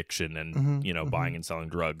dealing with addiction and buying and selling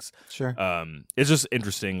drugs. Sure. It's just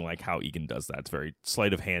interesting like how Egan does that. It's very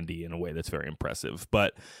sleight of handy in a way that's very impressive.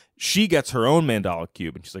 But she gets her own mandala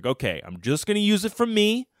cube and she's like, okay, I'm just going to use it for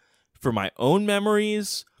me, for my own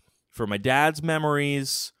memories, for my dad's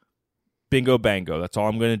memories. Bingo bango. That's all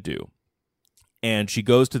I'm going to do. And she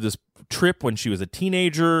goes to this trip when she was a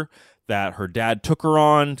teenager that her dad took her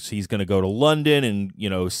on. So he's going to go to London and,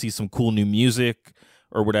 see some cool new music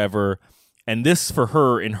or whatever. And this, for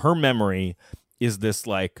her, in her memory, is this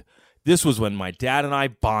like, this was when my dad and I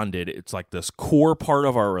bonded. It's like this core part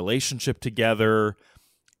of our relationship together.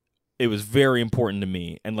 It was very important to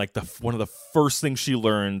me. And like one of the first things she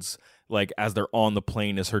learns, like as they're on the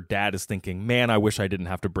plane, is her dad is thinking, man, I wish I didn't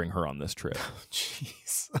have to bring her on this trip.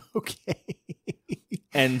 Jeez. Okay.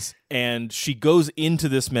 And she goes into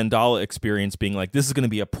this mandala experience being like, this is going to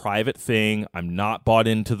be a private thing. I'm not bought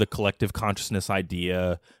into the collective consciousness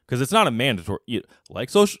idea because it's not a mandatory,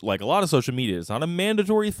 like a lot of social media. It's not a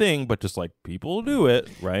mandatory thing, but just like people do it,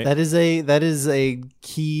 right? That is a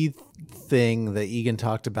key thing that Egan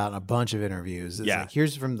talked about in a bunch of interviews. It's like,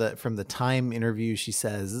 here's from the Time interview. She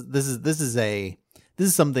says this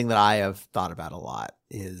is something that I have thought about a lot.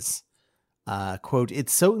 Is quote,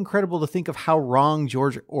 it's so incredible to think of how wrong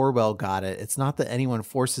George Orwell got it. It's not that anyone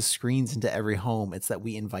forces screens into every home. It's that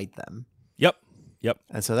we invite them. Yep.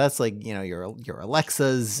 And so that's like, your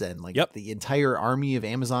Alexas and like the entire army of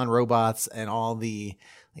Amazon robots and all the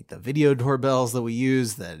like the video doorbells that we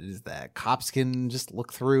use that cops can just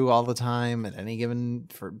look through all the time at any given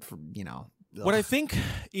for. What I think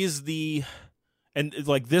is And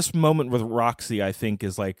like this moment with Roxy, I think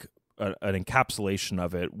is like an encapsulation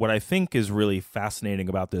of it. What I think is really fascinating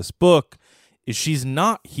about this book is she's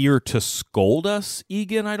not here to scold us,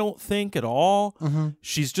 Egan, I don't think at all. Mm-hmm.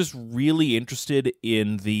 She's just really interested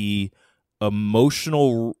in the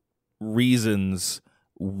emotional reasons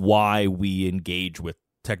why we engage with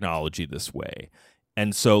technology this way.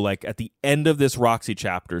 And so like at the end of this Roxy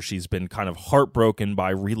chapter, she's been kind of heartbroken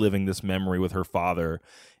by reliving this memory with her father.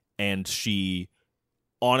 And she,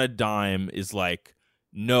 on a dime, is like,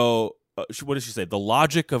 no, what does she say? The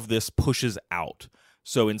logic of this pushes out.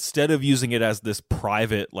 So instead of using it as this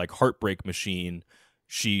private like heartbreak machine,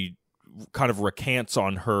 she kind of recants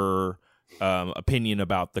on her opinion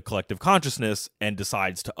about the collective consciousness and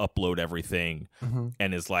decides to upload everything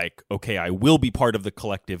and is like, okay, I will be part of the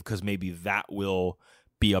collective because maybe that will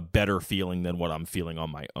be a better feeling than what I'm feeling on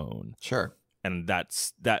my own. Sure. And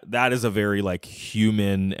that is a very like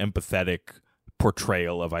human, empathetic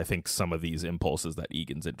portrayal of, I think, some of these impulses that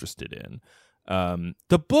Egan's interested in.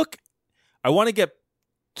 The book, I want to get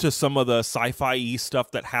to some of the sci-fi stuff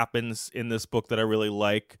that happens in this book that I really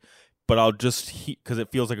like, but I'll just, because it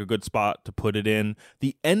feels like a good spot to put it in.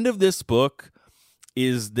 The end of this book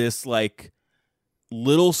is this like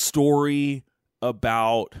little story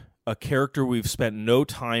about a character we've spent no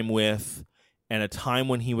time with, and a time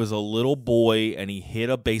when he was a little boy and he hit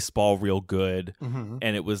a baseball real good.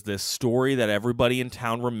 And it was this story that everybody in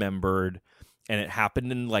town remembered. And it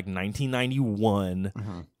happened in like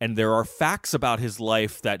 1991. And there are facts about his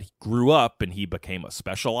life that he grew up and he became a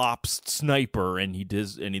special ops sniper and he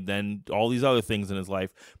then all these other things in his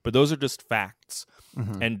life. But those are just facts.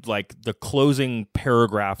 And like the closing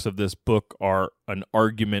paragraphs of this book are an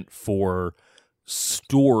argument for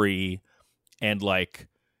story and like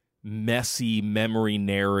messy memory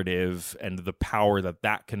narrative and the power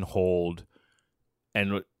that can hold.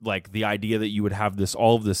 And like the idea that you would have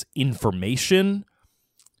all of this information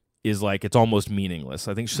is like, it's almost meaningless.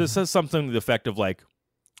 I think she says something to the effect of like,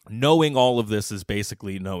 knowing all of this is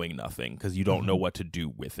basically knowing nothing because you don't know what to do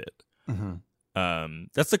with it.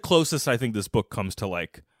 That's the closest I think this book comes to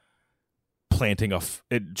like planting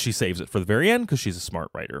she saves it for the very end because she's a smart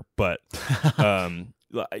writer. But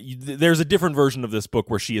there's a different version of this book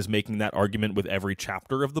where she is making that argument with every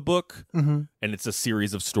chapter of the book. And it's a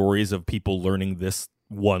series of stories of people learning this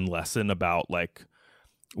one lesson about like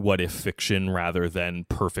what if fiction rather than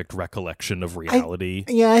perfect recollection of reality.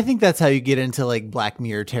 I think that's how you get into like Black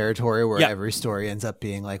Mirror territory where every story ends up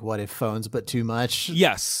being like what if phones but too much.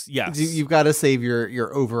 Yes. You've got to save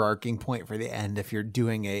your overarching point for the end if you're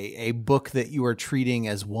doing a book that you are treating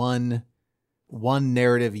as one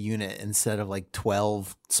narrative unit instead of like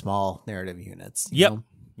 12 small narrative units. Yep.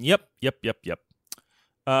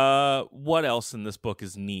 What else in this book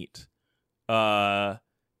is neat?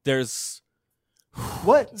 There's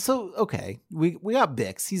what? So, okay. We got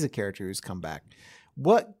Bix. He's a character who's come back.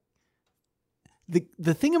 What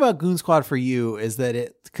the thing about Goon Squad for you is that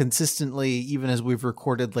it consistently, even as we've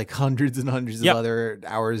recorded like hundreds and hundreds of other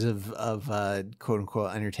hours of quote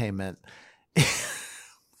unquote entertainment,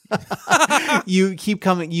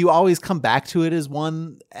 you always come back to it as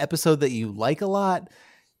one episode that you like a lot.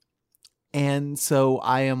 And so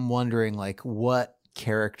I am wondering like what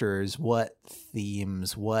characters, what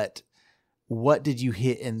themes, what did you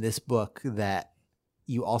hit in this book that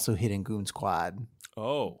you also hit in Goon Squad?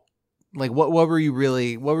 Oh. Like who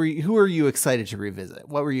are you excited to revisit?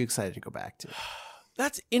 What were you excited to go back to?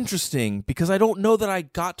 That's interesting because I don't know that I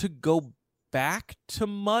got to go back to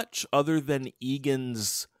much other than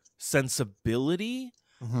Egan's sensibility.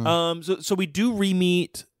 So we do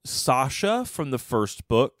re-meet Sasha from the first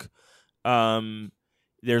book.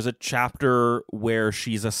 There's a chapter where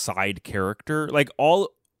she's a side character. Like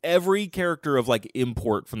every character of like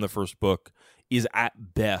import from the first book is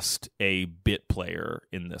at best a bit player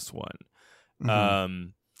in this one.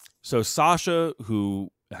 So Sasha,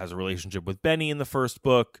 who has a relationship with Benny in the first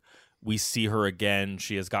book, we see her again.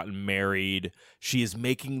 She has gotten married. She is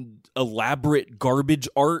making elaborate garbage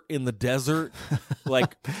art in the desert,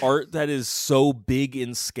 like art that is so big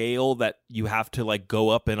in scale that you have to like go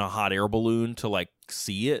up in a hot air balloon to like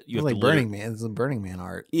see it. You have like to Burning Man. It's Burning Man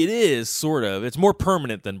art. It is sort of. It's more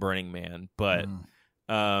permanent than Burning Man, but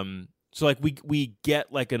so like we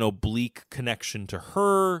get like an oblique connection to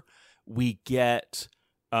her. We get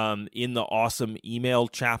in the awesome email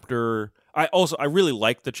chapter. I really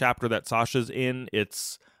like the chapter that Sasha's in.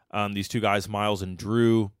 It's these two guys, Miles and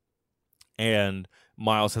Drew, and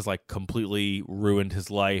Miles has like completely ruined his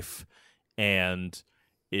life and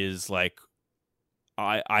is like,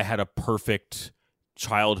 I had a perfect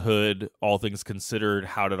childhood, all things considered.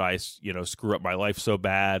 How did I, screw up my life so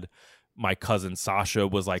bad? my cousin Sasha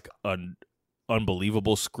was like an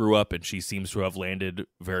unbelievable screw up and she seems to have landed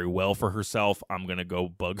very well for herself. I'm going to go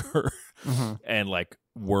bug her and like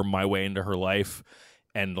worm my way into her life,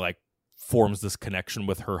 and like forms this connection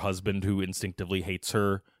with her husband who instinctively hates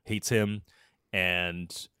him.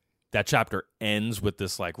 And that chapter ends with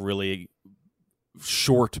this like really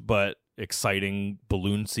short but exciting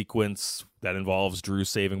balloon sequence that involves Drew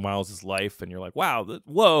saving Miles' life, and you're like, wow,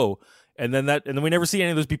 whoa. And then we never see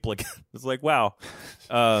any of those people again. It's like, wow.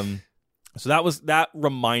 So that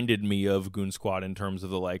reminded me of Goon Squad in terms of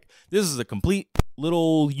the like, this is a complete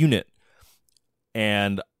little unit,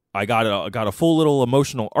 and I got a full little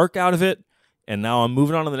emotional arc out of it, and now I'm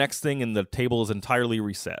moving on to the next thing, and the table is entirely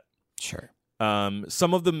reset. Sure.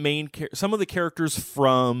 Some of the characters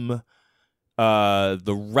from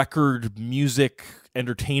the record music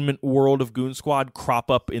entertainment world of Goon Squad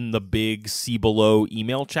crop up in the big See Below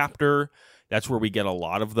email chapter. That's where we get a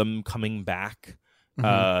lot of them coming back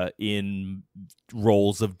in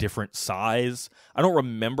roles of different size. I don't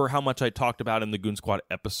remember how much I talked about in the Goon Squad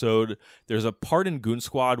episode. There's a part in Goon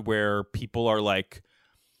Squad where people are like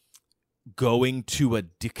going to a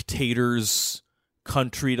dictator's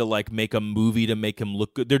country to like make a movie to make him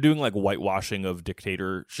look good. They're doing like whitewashing of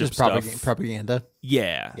dictatorship stuff. Propaganda.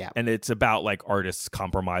 Yeah. And it's about like artists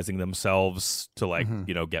compromising themselves to like,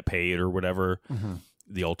 get paid or whatever.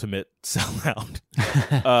 The ultimate sellout.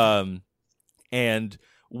 And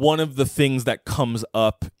one of the things that comes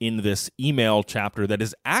up in this email chapter that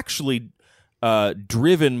is actually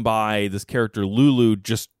driven by this character Lulu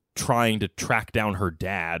just trying to track down her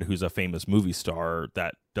dad, who's a famous movie star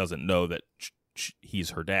that doesn't know that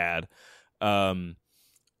he's her dad. All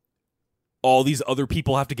these other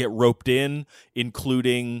people have to get roped in,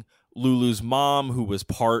 including Lulu's mom, who was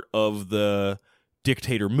part of the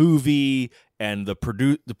dictator movie, and the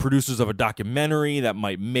producers of a documentary that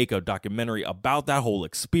might make a documentary about that whole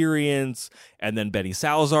experience. And then Benny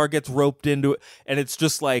Salazar gets roped into it. And it's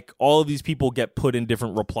just like all of these people get put in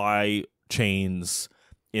different reply chains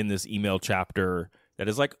in this email chapter that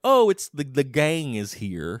is like, oh, it's the gang is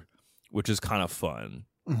here, which is kind of fun.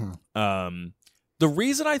 The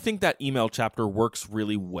reason I think that email chapter works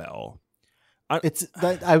really well, I'm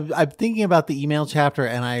thinking about the email chapter,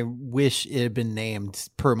 and I wish it had been named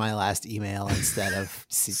per my last email instead of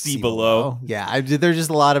See Below. Yeah, there's just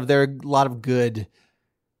a lot of good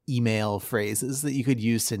email phrases that you could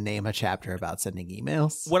use to name a chapter about sending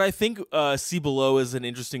emails. What I think See Below is an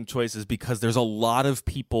interesting choice is because there's a lot of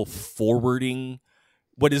people forwarding.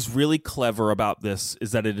 What is really clever about this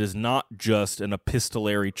is that it is not just an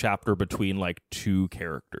epistolary chapter between like two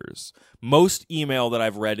characters. Most email that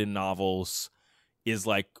I've read in novels is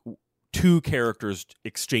like two characters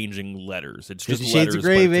exchanging letters. It's just 50 Shades of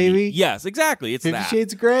Grey, baby. Yes, exactly. It's 50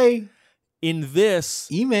 Shades of Grey. In this,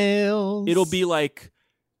 emails, it'll be like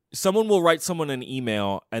someone will write someone an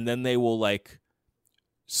email, and then they will like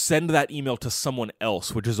send that email to someone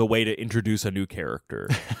else, which is a way to introduce a new character.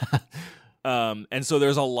 And so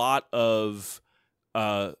there's a lot of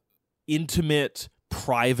intimate,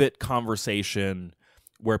 private conversation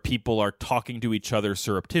where people are talking to each other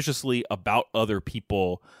surreptitiously about other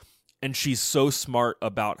people. And she's so smart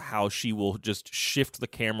about how she will just shift the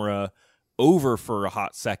camera over for a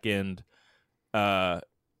hot second, or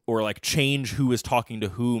like change who is talking to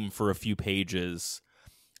whom for a few pages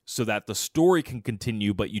so that the story can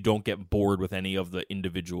continue, but you don't get bored with any of the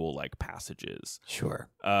individual like passages. Sure.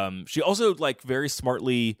 She also like very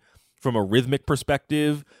smartly, from a rhythmic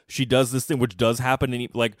perspective, she does this thing which does happen in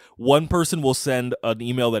like one person will send an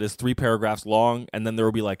email that is 3 paragraphs long, and then there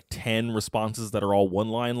will be like 10 responses that are all 1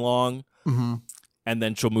 line long. And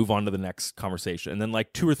then she'll move on to the next conversation. And then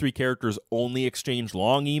like 2 or 3 characters only exchange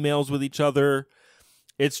long emails with each other.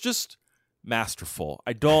 It's just masterful.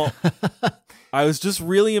 I was just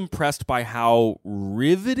really impressed by how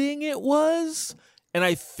riveting it was. And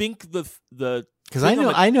I think the because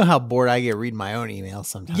I know how bored I get reading my own emails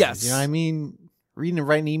sometimes. Yes. You know what I mean? Reading and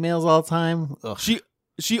writing emails all the time. Ugh.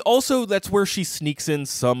 She also, that's where she sneaks in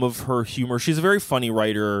some of her humor. She's a very funny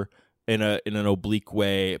writer in an oblique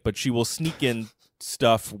way, but she will sneak in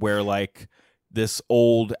stuff where like this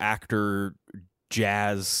old actor,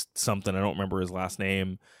 Jazz something, I don't remember his last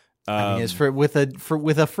name. I mean, with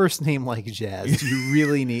a first name like Jazz, do you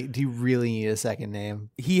really need a second name?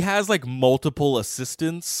 He has like multiple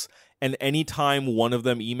assistants, and anytime one of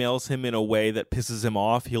them emails him in a way that pisses him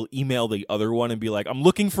off, he'll email the other one and be like, "I'm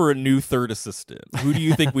looking for a new third assistant. Who do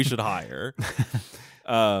you think we should hire?"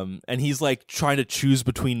 And he's like trying to choose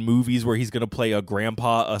between movies where he's going to play a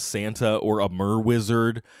grandpa, a Santa, or a mer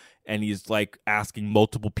wizard. And he's like asking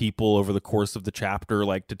multiple people over the course of the chapter,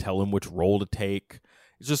 like to tell him which role to take.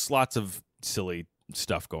 It's just lots of silly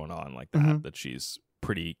stuff going on like that that she's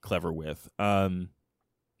pretty clever with.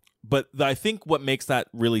 But I think what makes that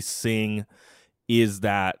really sing is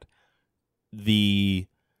that the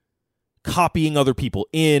copying other people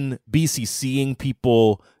in, BCCing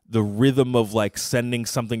people, the rhythm of like sending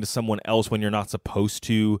something to someone else when you're not supposed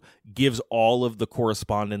to, gives all of the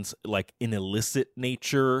correspondence like an illicit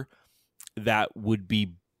nature that would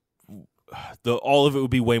be all of it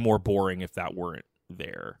would be way more boring if that weren't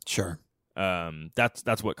there. Sure.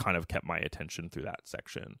 That's what kind of kept my attention through that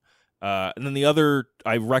section. And then the other,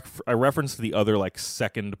 I referenced the other like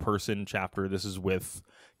second person chapter. This is with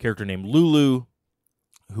a character named Lulu,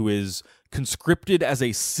 who is conscripted as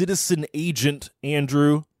a citizen agent,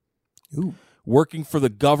 Andrew. Ooh. Working for the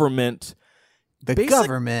government.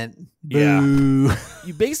 Government. Yeah. Boo.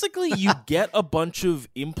 You get a bunch of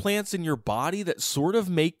implants in your body that sort of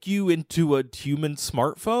make you into a human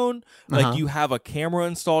smartphone. Like you have a camera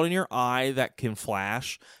installed in your eye that can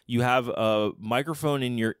flash. You have a microphone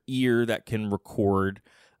in your ear that can record.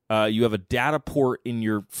 You have a data port in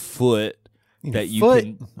your foot that you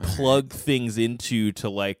can plug things into to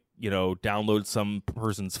like, download some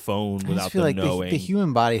person's phone without them knowing. The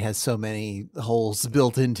human body has so many holes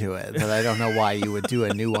built into it that I don't know why you would do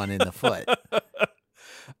a new one in the foot.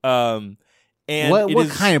 And what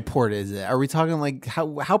kind of port is it? Are we talking like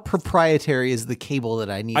how proprietary is the cable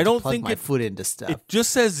that I need to plug my foot into stuff? It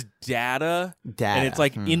just says data. And it's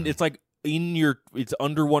like it's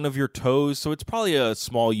under one of your toes, so it's probably a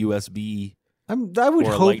small USB. I would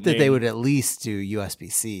hope that they would at least do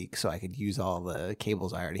USB-C so I could use all the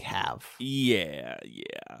cables I already have. Yeah.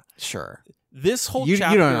 Sure. This whole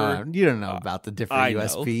chapter... You don't know about the different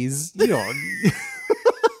USBs. You don't...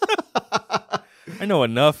 I know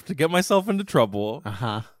enough to get myself into trouble.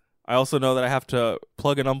 Uh-huh. I also know that I have to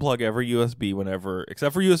plug and unplug every USB whenever...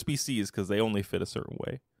 Except for USB-Cs, because they only fit a certain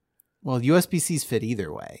way. Well, USB-Cs fit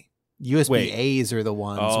either way. USB-As are the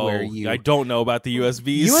ones where you... I don't know about the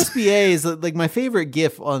USBs. USB-As, like my favorite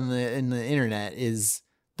GIF in the internet is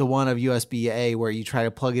the one of USB-A where you try to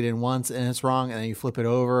plug it in once and it's wrong, and then you flip it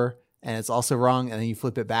over and it's also wrong, and then you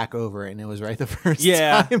flip it back over and it was right the first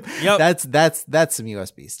time. Yep. That's some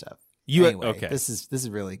USB stuff. Anyway, okay. This is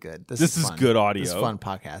really good. This is fun. good audio. This is fun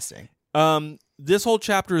podcasting. This whole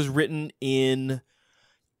chapter is written in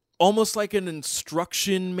almost like an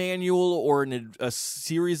instruction manual or a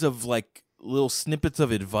series of like little snippets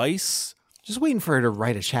of advice. Just waiting for her to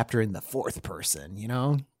write a chapter in the fourth person,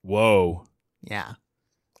 Whoa. Yeah.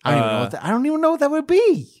 I don't even know what that would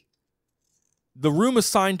be. The room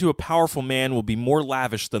assigned to a powerful man will be more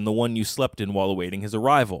lavish than the one you slept in while awaiting his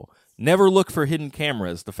arrival. Never look for hidden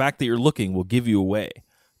cameras. The fact that you're looking will give you away.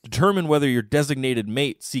 Determine whether your designated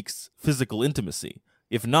mate seeks physical intimacy.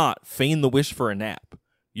 If not, feign the wish for a nap.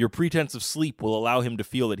 Your pretense of sleep will allow him to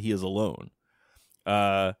feel that he is alone.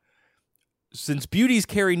 Since beauties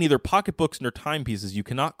carry neither pocketbooks nor timepieces, you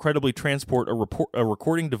cannot credibly transport a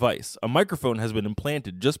recording device. A microphone has been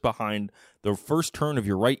implanted just behind the first turn of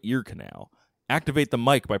your right ear canal. Activate the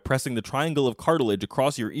mic by pressing the triangle of cartilage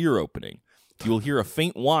across your ear opening. You will hear a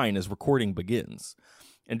faint whine as recording begins.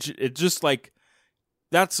 And it's just like,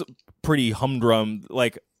 that's pretty humdrum.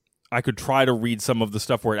 Like, I could try to read some of the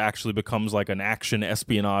stuff where it actually becomes like an action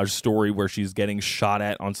espionage story where she's getting shot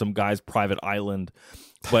at on some guy's private island.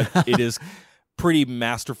 But it is pretty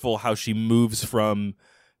masterful how she moves from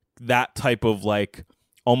that type of like,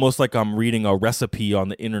 almost like I'm reading a recipe on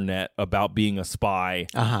the internet about being a spy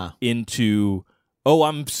into,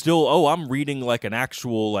 I'm reading like an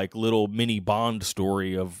actual like little mini Bond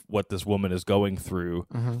story of what this woman is going through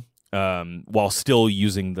while still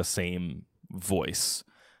using the same voice.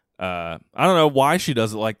 I don't know why she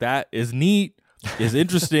does it like that. Is neat, is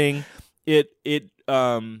interesting. The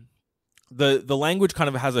language kind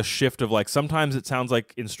of has a shift of like, sometimes it sounds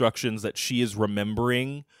like instructions that she is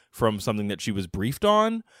remembering from something that she was briefed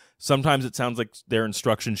on. Sometimes it sounds like they're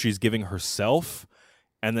instructions she's giving herself.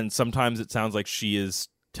 And then sometimes it sounds like she is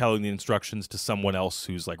telling the instructions to someone else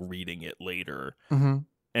who's like reading it later. Mm-hmm.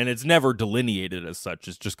 And it's never delineated as such.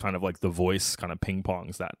 It's just kind of like the voice kind of ping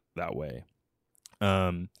pongs that way.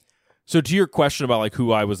 So to your question about like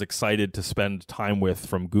who I was excited to spend time with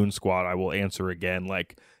from Goon Squad, I will answer again,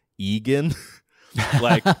 like Egan.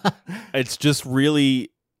 Like, it's just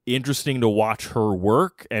really interesting to watch her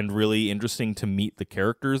work and really interesting to meet the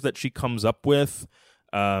characters that she comes up with.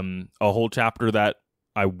 A whole chapter that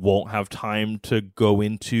I won't have time to go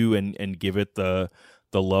into and give it the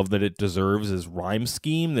love that it deserves is Rhyme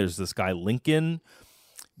Scheme. There's this guy Lincoln.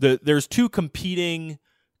 There's two competing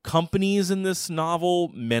companies in this novel,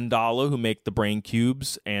 Mandala, who make the brain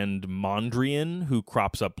cubes, and Mondrian, who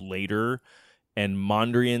crops up later and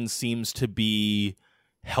Mondrian seems to be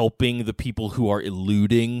helping the people who are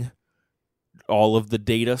eluding all of the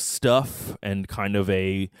data stuff, and kind of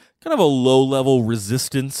a low level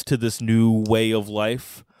resistance to this new way of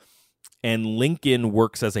life. And Lincoln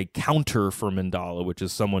works as a counter for Mandala, which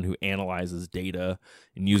is someone who analyzes data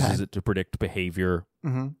and uses it to predict behavior.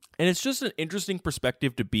 Mm-hmm. And it's just an interesting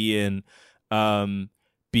perspective to be in,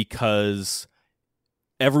 because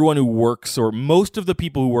everyone who works, or most of the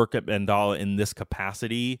people who work at Mandala in this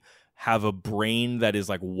capacity, have a brain that is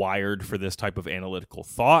like wired for this type of analytical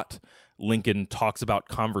thought. Lincoln talks about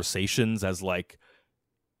conversations as like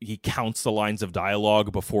he counts the lines of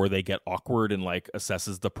dialogue before they get awkward and like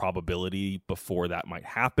assesses the probability before that might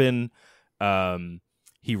happen.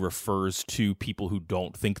 He refers to people who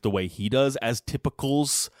don't think the way he does as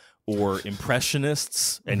typicals or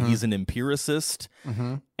impressionists, and he's an empiricist.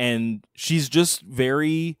 And she's just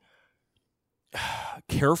very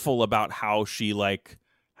careful about how she like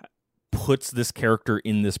puts this character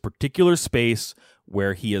in this particular space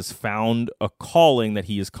where he has found a calling that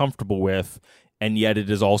he is comfortable with, and yet it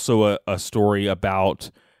is also a story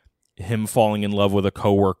about him falling in love with a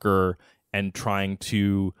coworker and trying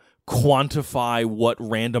to quantify what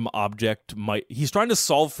random object he's trying to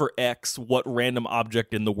solve for X, what random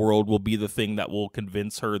object in the world will be the thing that will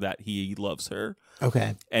convince her that he loves her.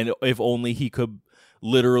 Okay. And if only he could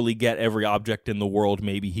literally get every object in the world,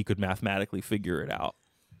 maybe he could mathematically figure it out.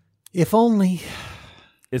 If only.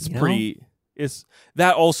 It's pretty...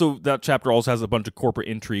 That chapter also has a bunch of corporate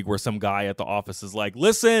intrigue where some guy at the office is like,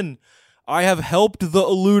 listen, I have helped the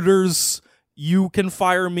eluders. You can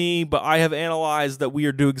fire me, but I have analyzed that we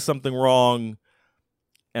are doing something wrong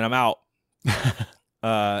and I'm out.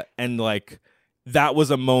 And like, that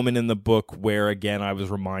was a moment in the book where, again, I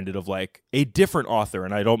was reminded of like a different author.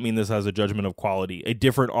 And I don't mean this as a judgment of quality. A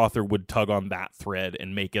different author would tug on that thread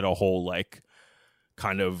and make it a whole like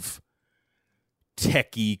kind of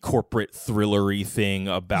techie corporate thrillery thing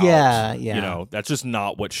about that's just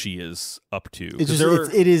not what she is up to.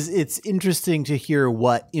 It's interesting to hear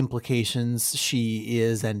what implications she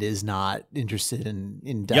is and is not interested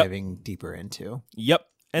in diving deeper into.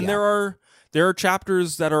 And there are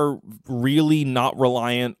chapters that are really not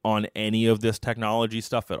reliant on any of this technology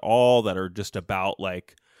stuff at all, that are just about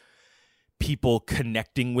like people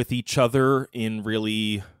connecting with each other in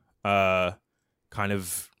really kind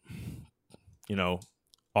of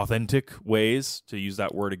authentic ways, to use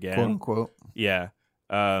that word again. Quote unquote. Yeah.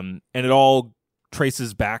 And it all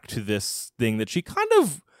traces back to this thing that she kind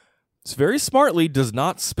of very smartly does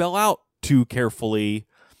not spell out too carefully,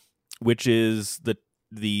 which is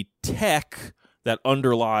the tech that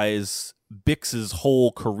underlies Bix's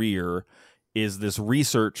whole career is this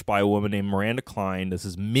research by a woman named Miranda Klein. This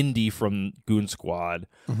is Mindy from Goon Squad,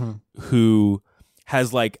 who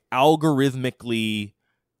has like algorithmically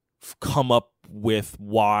come up with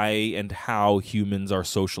why and how humans are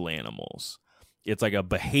social animals. It's like a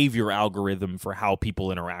behavior algorithm for how people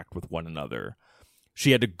interact with one another.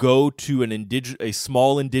 She had to go to a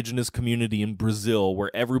small indigenous community in Brazil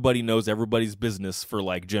where everybody knows everybody's business for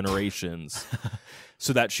like generations,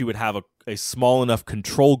 so that she would have a small enough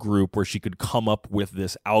control group where she could come up with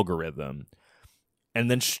this algorithm. And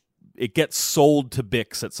then it gets sold to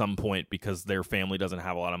Bix at some point because their family doesn't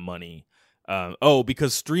have a lot of money.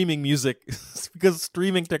 Because streaming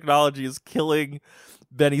technology is killing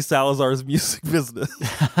Benny Salazar's music business.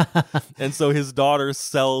 And so his daughter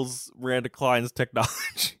sells Miranda Klein's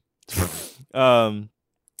technology.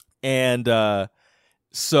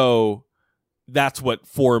 So that's what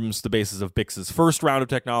forms the basis of Bix's first round of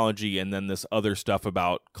technology, and then this other stuff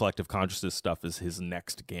about collective consciousness stuff is his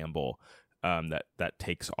next gamble that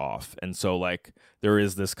takes off. And so like there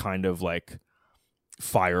is this kind of like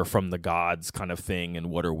fire from the gods kind of thing, and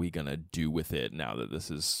what are we gonna do with it now that this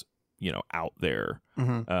is out there?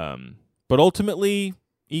 But ultimately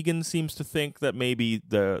Egan seems to think that maybe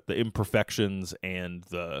the imperfections and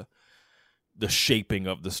the shaping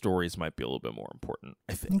of the stories might be a little bit more important.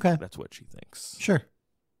 I think that's what she thinks. Sure.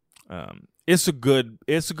 It's a good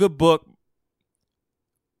book.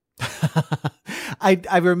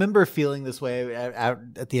 I remember feeling this way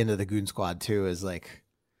at the end of the Goon Squad too, is like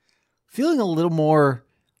feeling a little more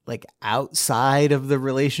like outside of the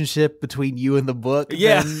relationship between you and the book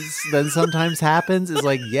than sometimes happens. Is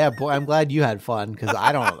like, yeah, boy, I'm glad you had fun, because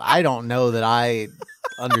I don't know that I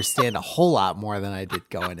understand a whole lot more than I did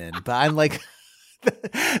going in. But I'm like,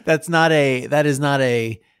 that is not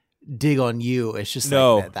a dig on you. It's just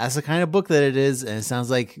like that's the kind of book that it is, and it sounds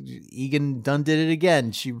like Egan done did it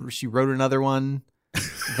again. She wrote another one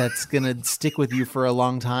that's gonna stick with you for a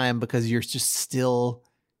long time because you're just still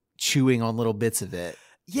chewing on little bits of it.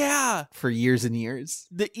 Yeah. For years and years.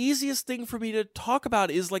 The easiest thing for me to talk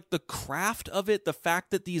about is like the craft of it, the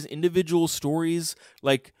fact that these individual stories,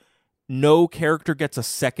 like no character gets a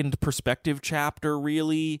second perspective chapter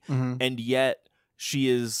really, and yet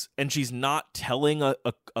she's not telling a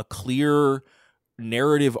clear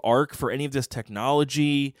narrative arc for any of this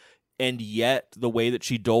technology, and yet the way that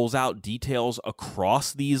she doles out details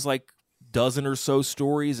across these like dozen or so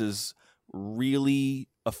stories is really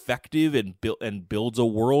effective and builds a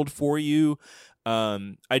world for you.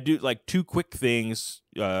 I do like two quick things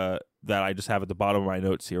that I just have at the bottom of my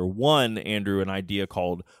notes here. One, Andrew, an idea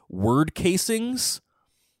called word casings.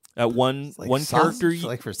 One character,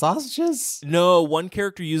 like for sausages. No, one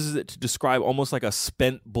character uses it to describe almost like a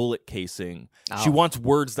spent bullet casing. She wants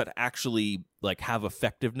words that actually like have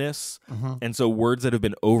effectiveness, and so words that have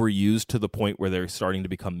been overused to the point where they're starting to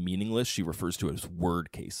become meaningless, she refers to as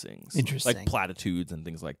word casings. Interesting, like platitudes and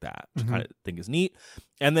things like that, which I kind of think is neat.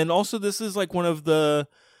 And then also, this is like one of the,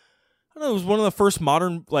 I don't know, it was one of the first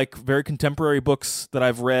modern, like very contemporary books that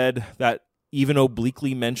I've read that even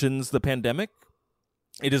obliquely mentions the pandemic.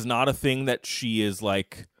 It is not a thing that she is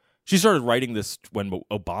like. She started writing this when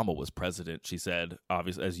Obama was president. She said,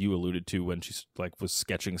 obviously, as you alluded to, when she like was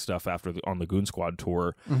sketching stuff on the Goon Squad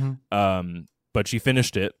tour. But she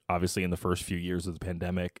finished it obviously in the first few years of the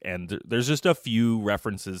pandemic, and there's just a few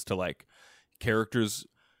references to like characters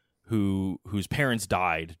whose parents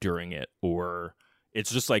died during it, or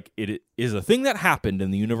it's just like it is a thing that happened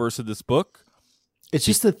in the universe of this book. It's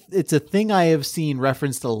just it's a thing I have seen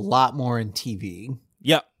referenced a lot more in TV.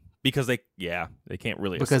 Yeah, because they can't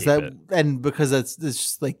really escape it. And because it's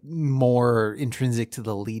just like more intrinsic to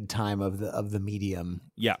the lead time of the medium.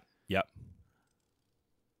 Yeah.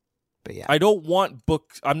 But yeah, I don't want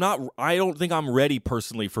books. I don't think I'm ready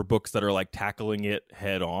personally for books that are like tackling it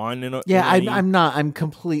head on. I'm not.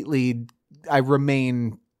 I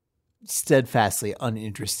remain steadfastly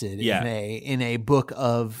uninterested in a book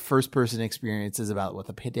of first person experiences about what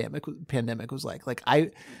the pandemic was like. Like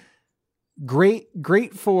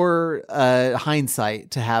great for hindsight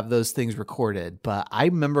to have those things recorded, but I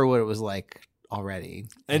remember what it was like already.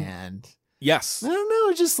 And yes, I don't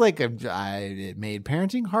know, just like it made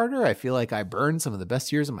parenting harder. I feel like I burned some of the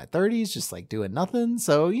best years of my 30s just like doing nothing.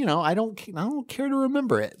 So, I don't care to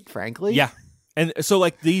remember it, frankly. Yeah. And so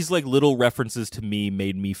like these like little references to me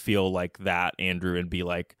made me feel like that, Andrew, and be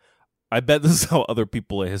like, I bet this is how other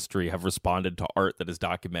people in history have responded to art that is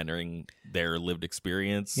documenting their lived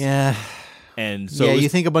experience. Yeah. And so you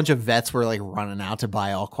think a bunch of vets were like running out to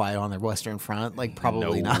buy All Quiet on their Western Front? Like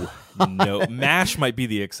probably not. No, MASH might be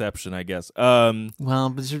the exception, I guess. Well,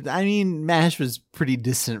 but I mean, MASH was pretty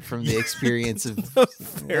distant from the experience of.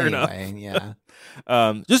 Fair enough. Yeah.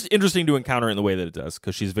 Just interesting to encounter in the way that it does,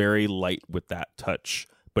 because she's very light with that touch,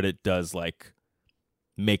 but it does like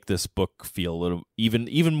make this book feel a little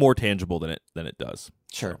even more tangible than it does.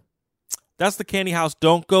 Sure. So, that's the Candy House.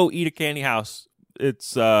 Don't go eat a candy house.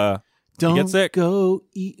 It's don't you get sick. Go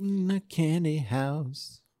eat in a candy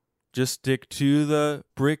house. Just stick to the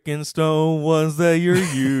brick and stone ones that you're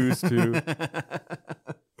used to.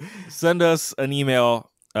 Send us an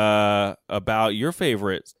email about your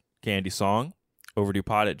favorite candy song.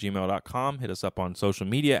 overduepod@gmail.com. Hit us up on social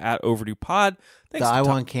media @overduepod. Thanks. The I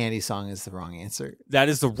Want Candy song is the wrong answer. That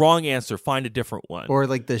is the wrong answer. Find a different one. Or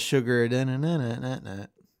like the sugar.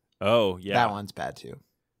 Oh, yeah. That one's bad too.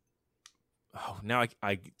 Oh, now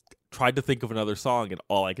I tried to think of another song, and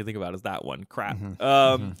all I can think about is that one. Crap.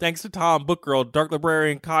 Thanks to Tom, Book Girl, Dark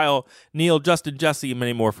Librarian, Kyle, Neil, Justin, Jesse, and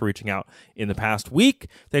many more for reaching out in the past week.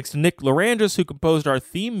 Thanks to Nick Larangis, who composed our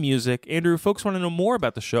theme music. Andrew, folks want to know more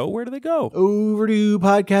about the show. Where do they go?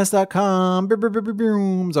 overduepodcast.com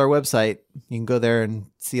is our website. You can go there and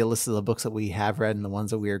see a list of the books that we have read and the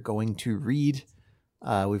ones that we are going to read.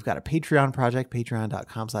 We've got a Patreon project,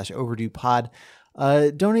 patreon.com/overduepod.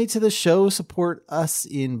 Donate to the show, support us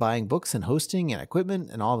in buying books and hosting and equipment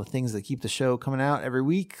and all the things that keep the show coming out every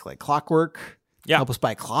week, like clockwork. Yeah. Help us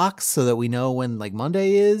buy clocks so that we know when like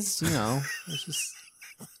Monday is, it's just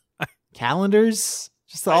calendars,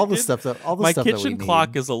 just all the stuff that my kitchen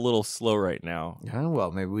clock is a little slow right now. Yeah,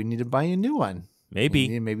 well, maybe we need to buy a new one. Maybe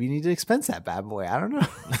you need to expense that bad boy. I don't know.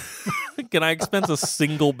 Can I expense a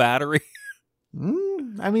single battery?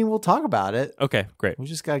 I mean, we'll talk about it. Okay, great. We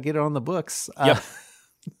just got to get it on the books. Yep.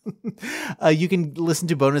 You can listen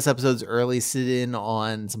to bonus episodes early, sit in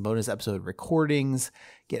on some bonus episode recordings,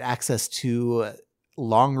 get access to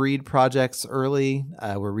long read projects early.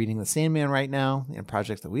 We're reading The Sandman right now, a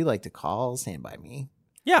project that we like to call Stand By Me.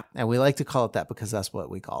 Yeah. And we like to call it that because that's what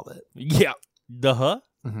we called it. Yeah.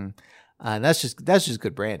 And that's just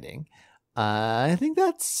good branding. I think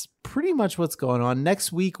that's pretty much what's going on.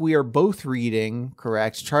 Next week, we are both reading,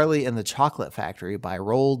 correct, Charlie and the Chocolate Factory by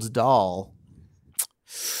Roald Dahl.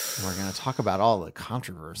 We're going to talk about all the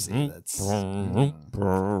controversy that's... Just going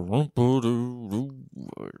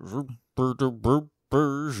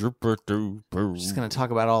to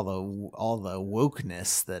talk about all the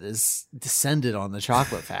wokeness that has descended on the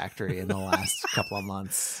Chocolate Factory in the last couple of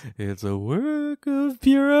months. It's a work of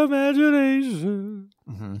pure imagination.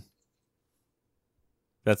 Mm-hmm.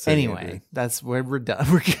 That's it, anyway. Andrew. That's where we're done.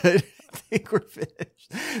 We're good. I think we're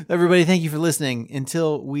finished. Everybody, thank you for listening.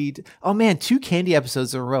 Until we... Oh, man, 2 candy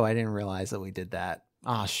episodes in a row. I didn't realize that we did that.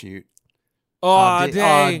 Oh, shoot. Oh,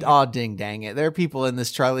 dang. Oh, ding, dang it. There are people in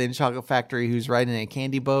this Charlie and the Chocolate Factory who's riding a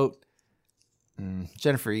candy boat.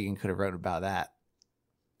 Jennifer Egan could have wrote about that.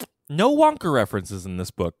 No Wonka references in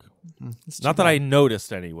this book. Not that I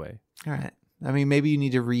noticed, anyway. All right. I mean, maybe you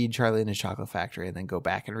need to read Charlie and the Chocolate Factory and then go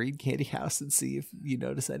back and read Candy House and see if you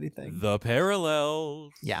notice anything. The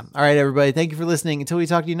parallels. Yeah. All right, everybody. Thank you for listening. Until we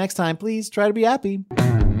talk to you next time, please try to be happy.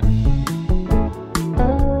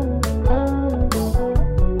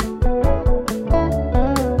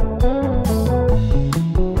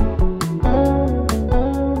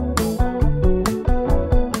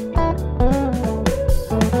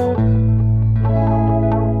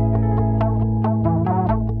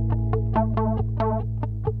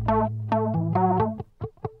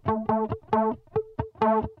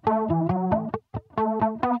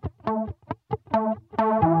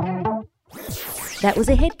 That was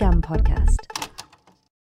a HeadGum podcast.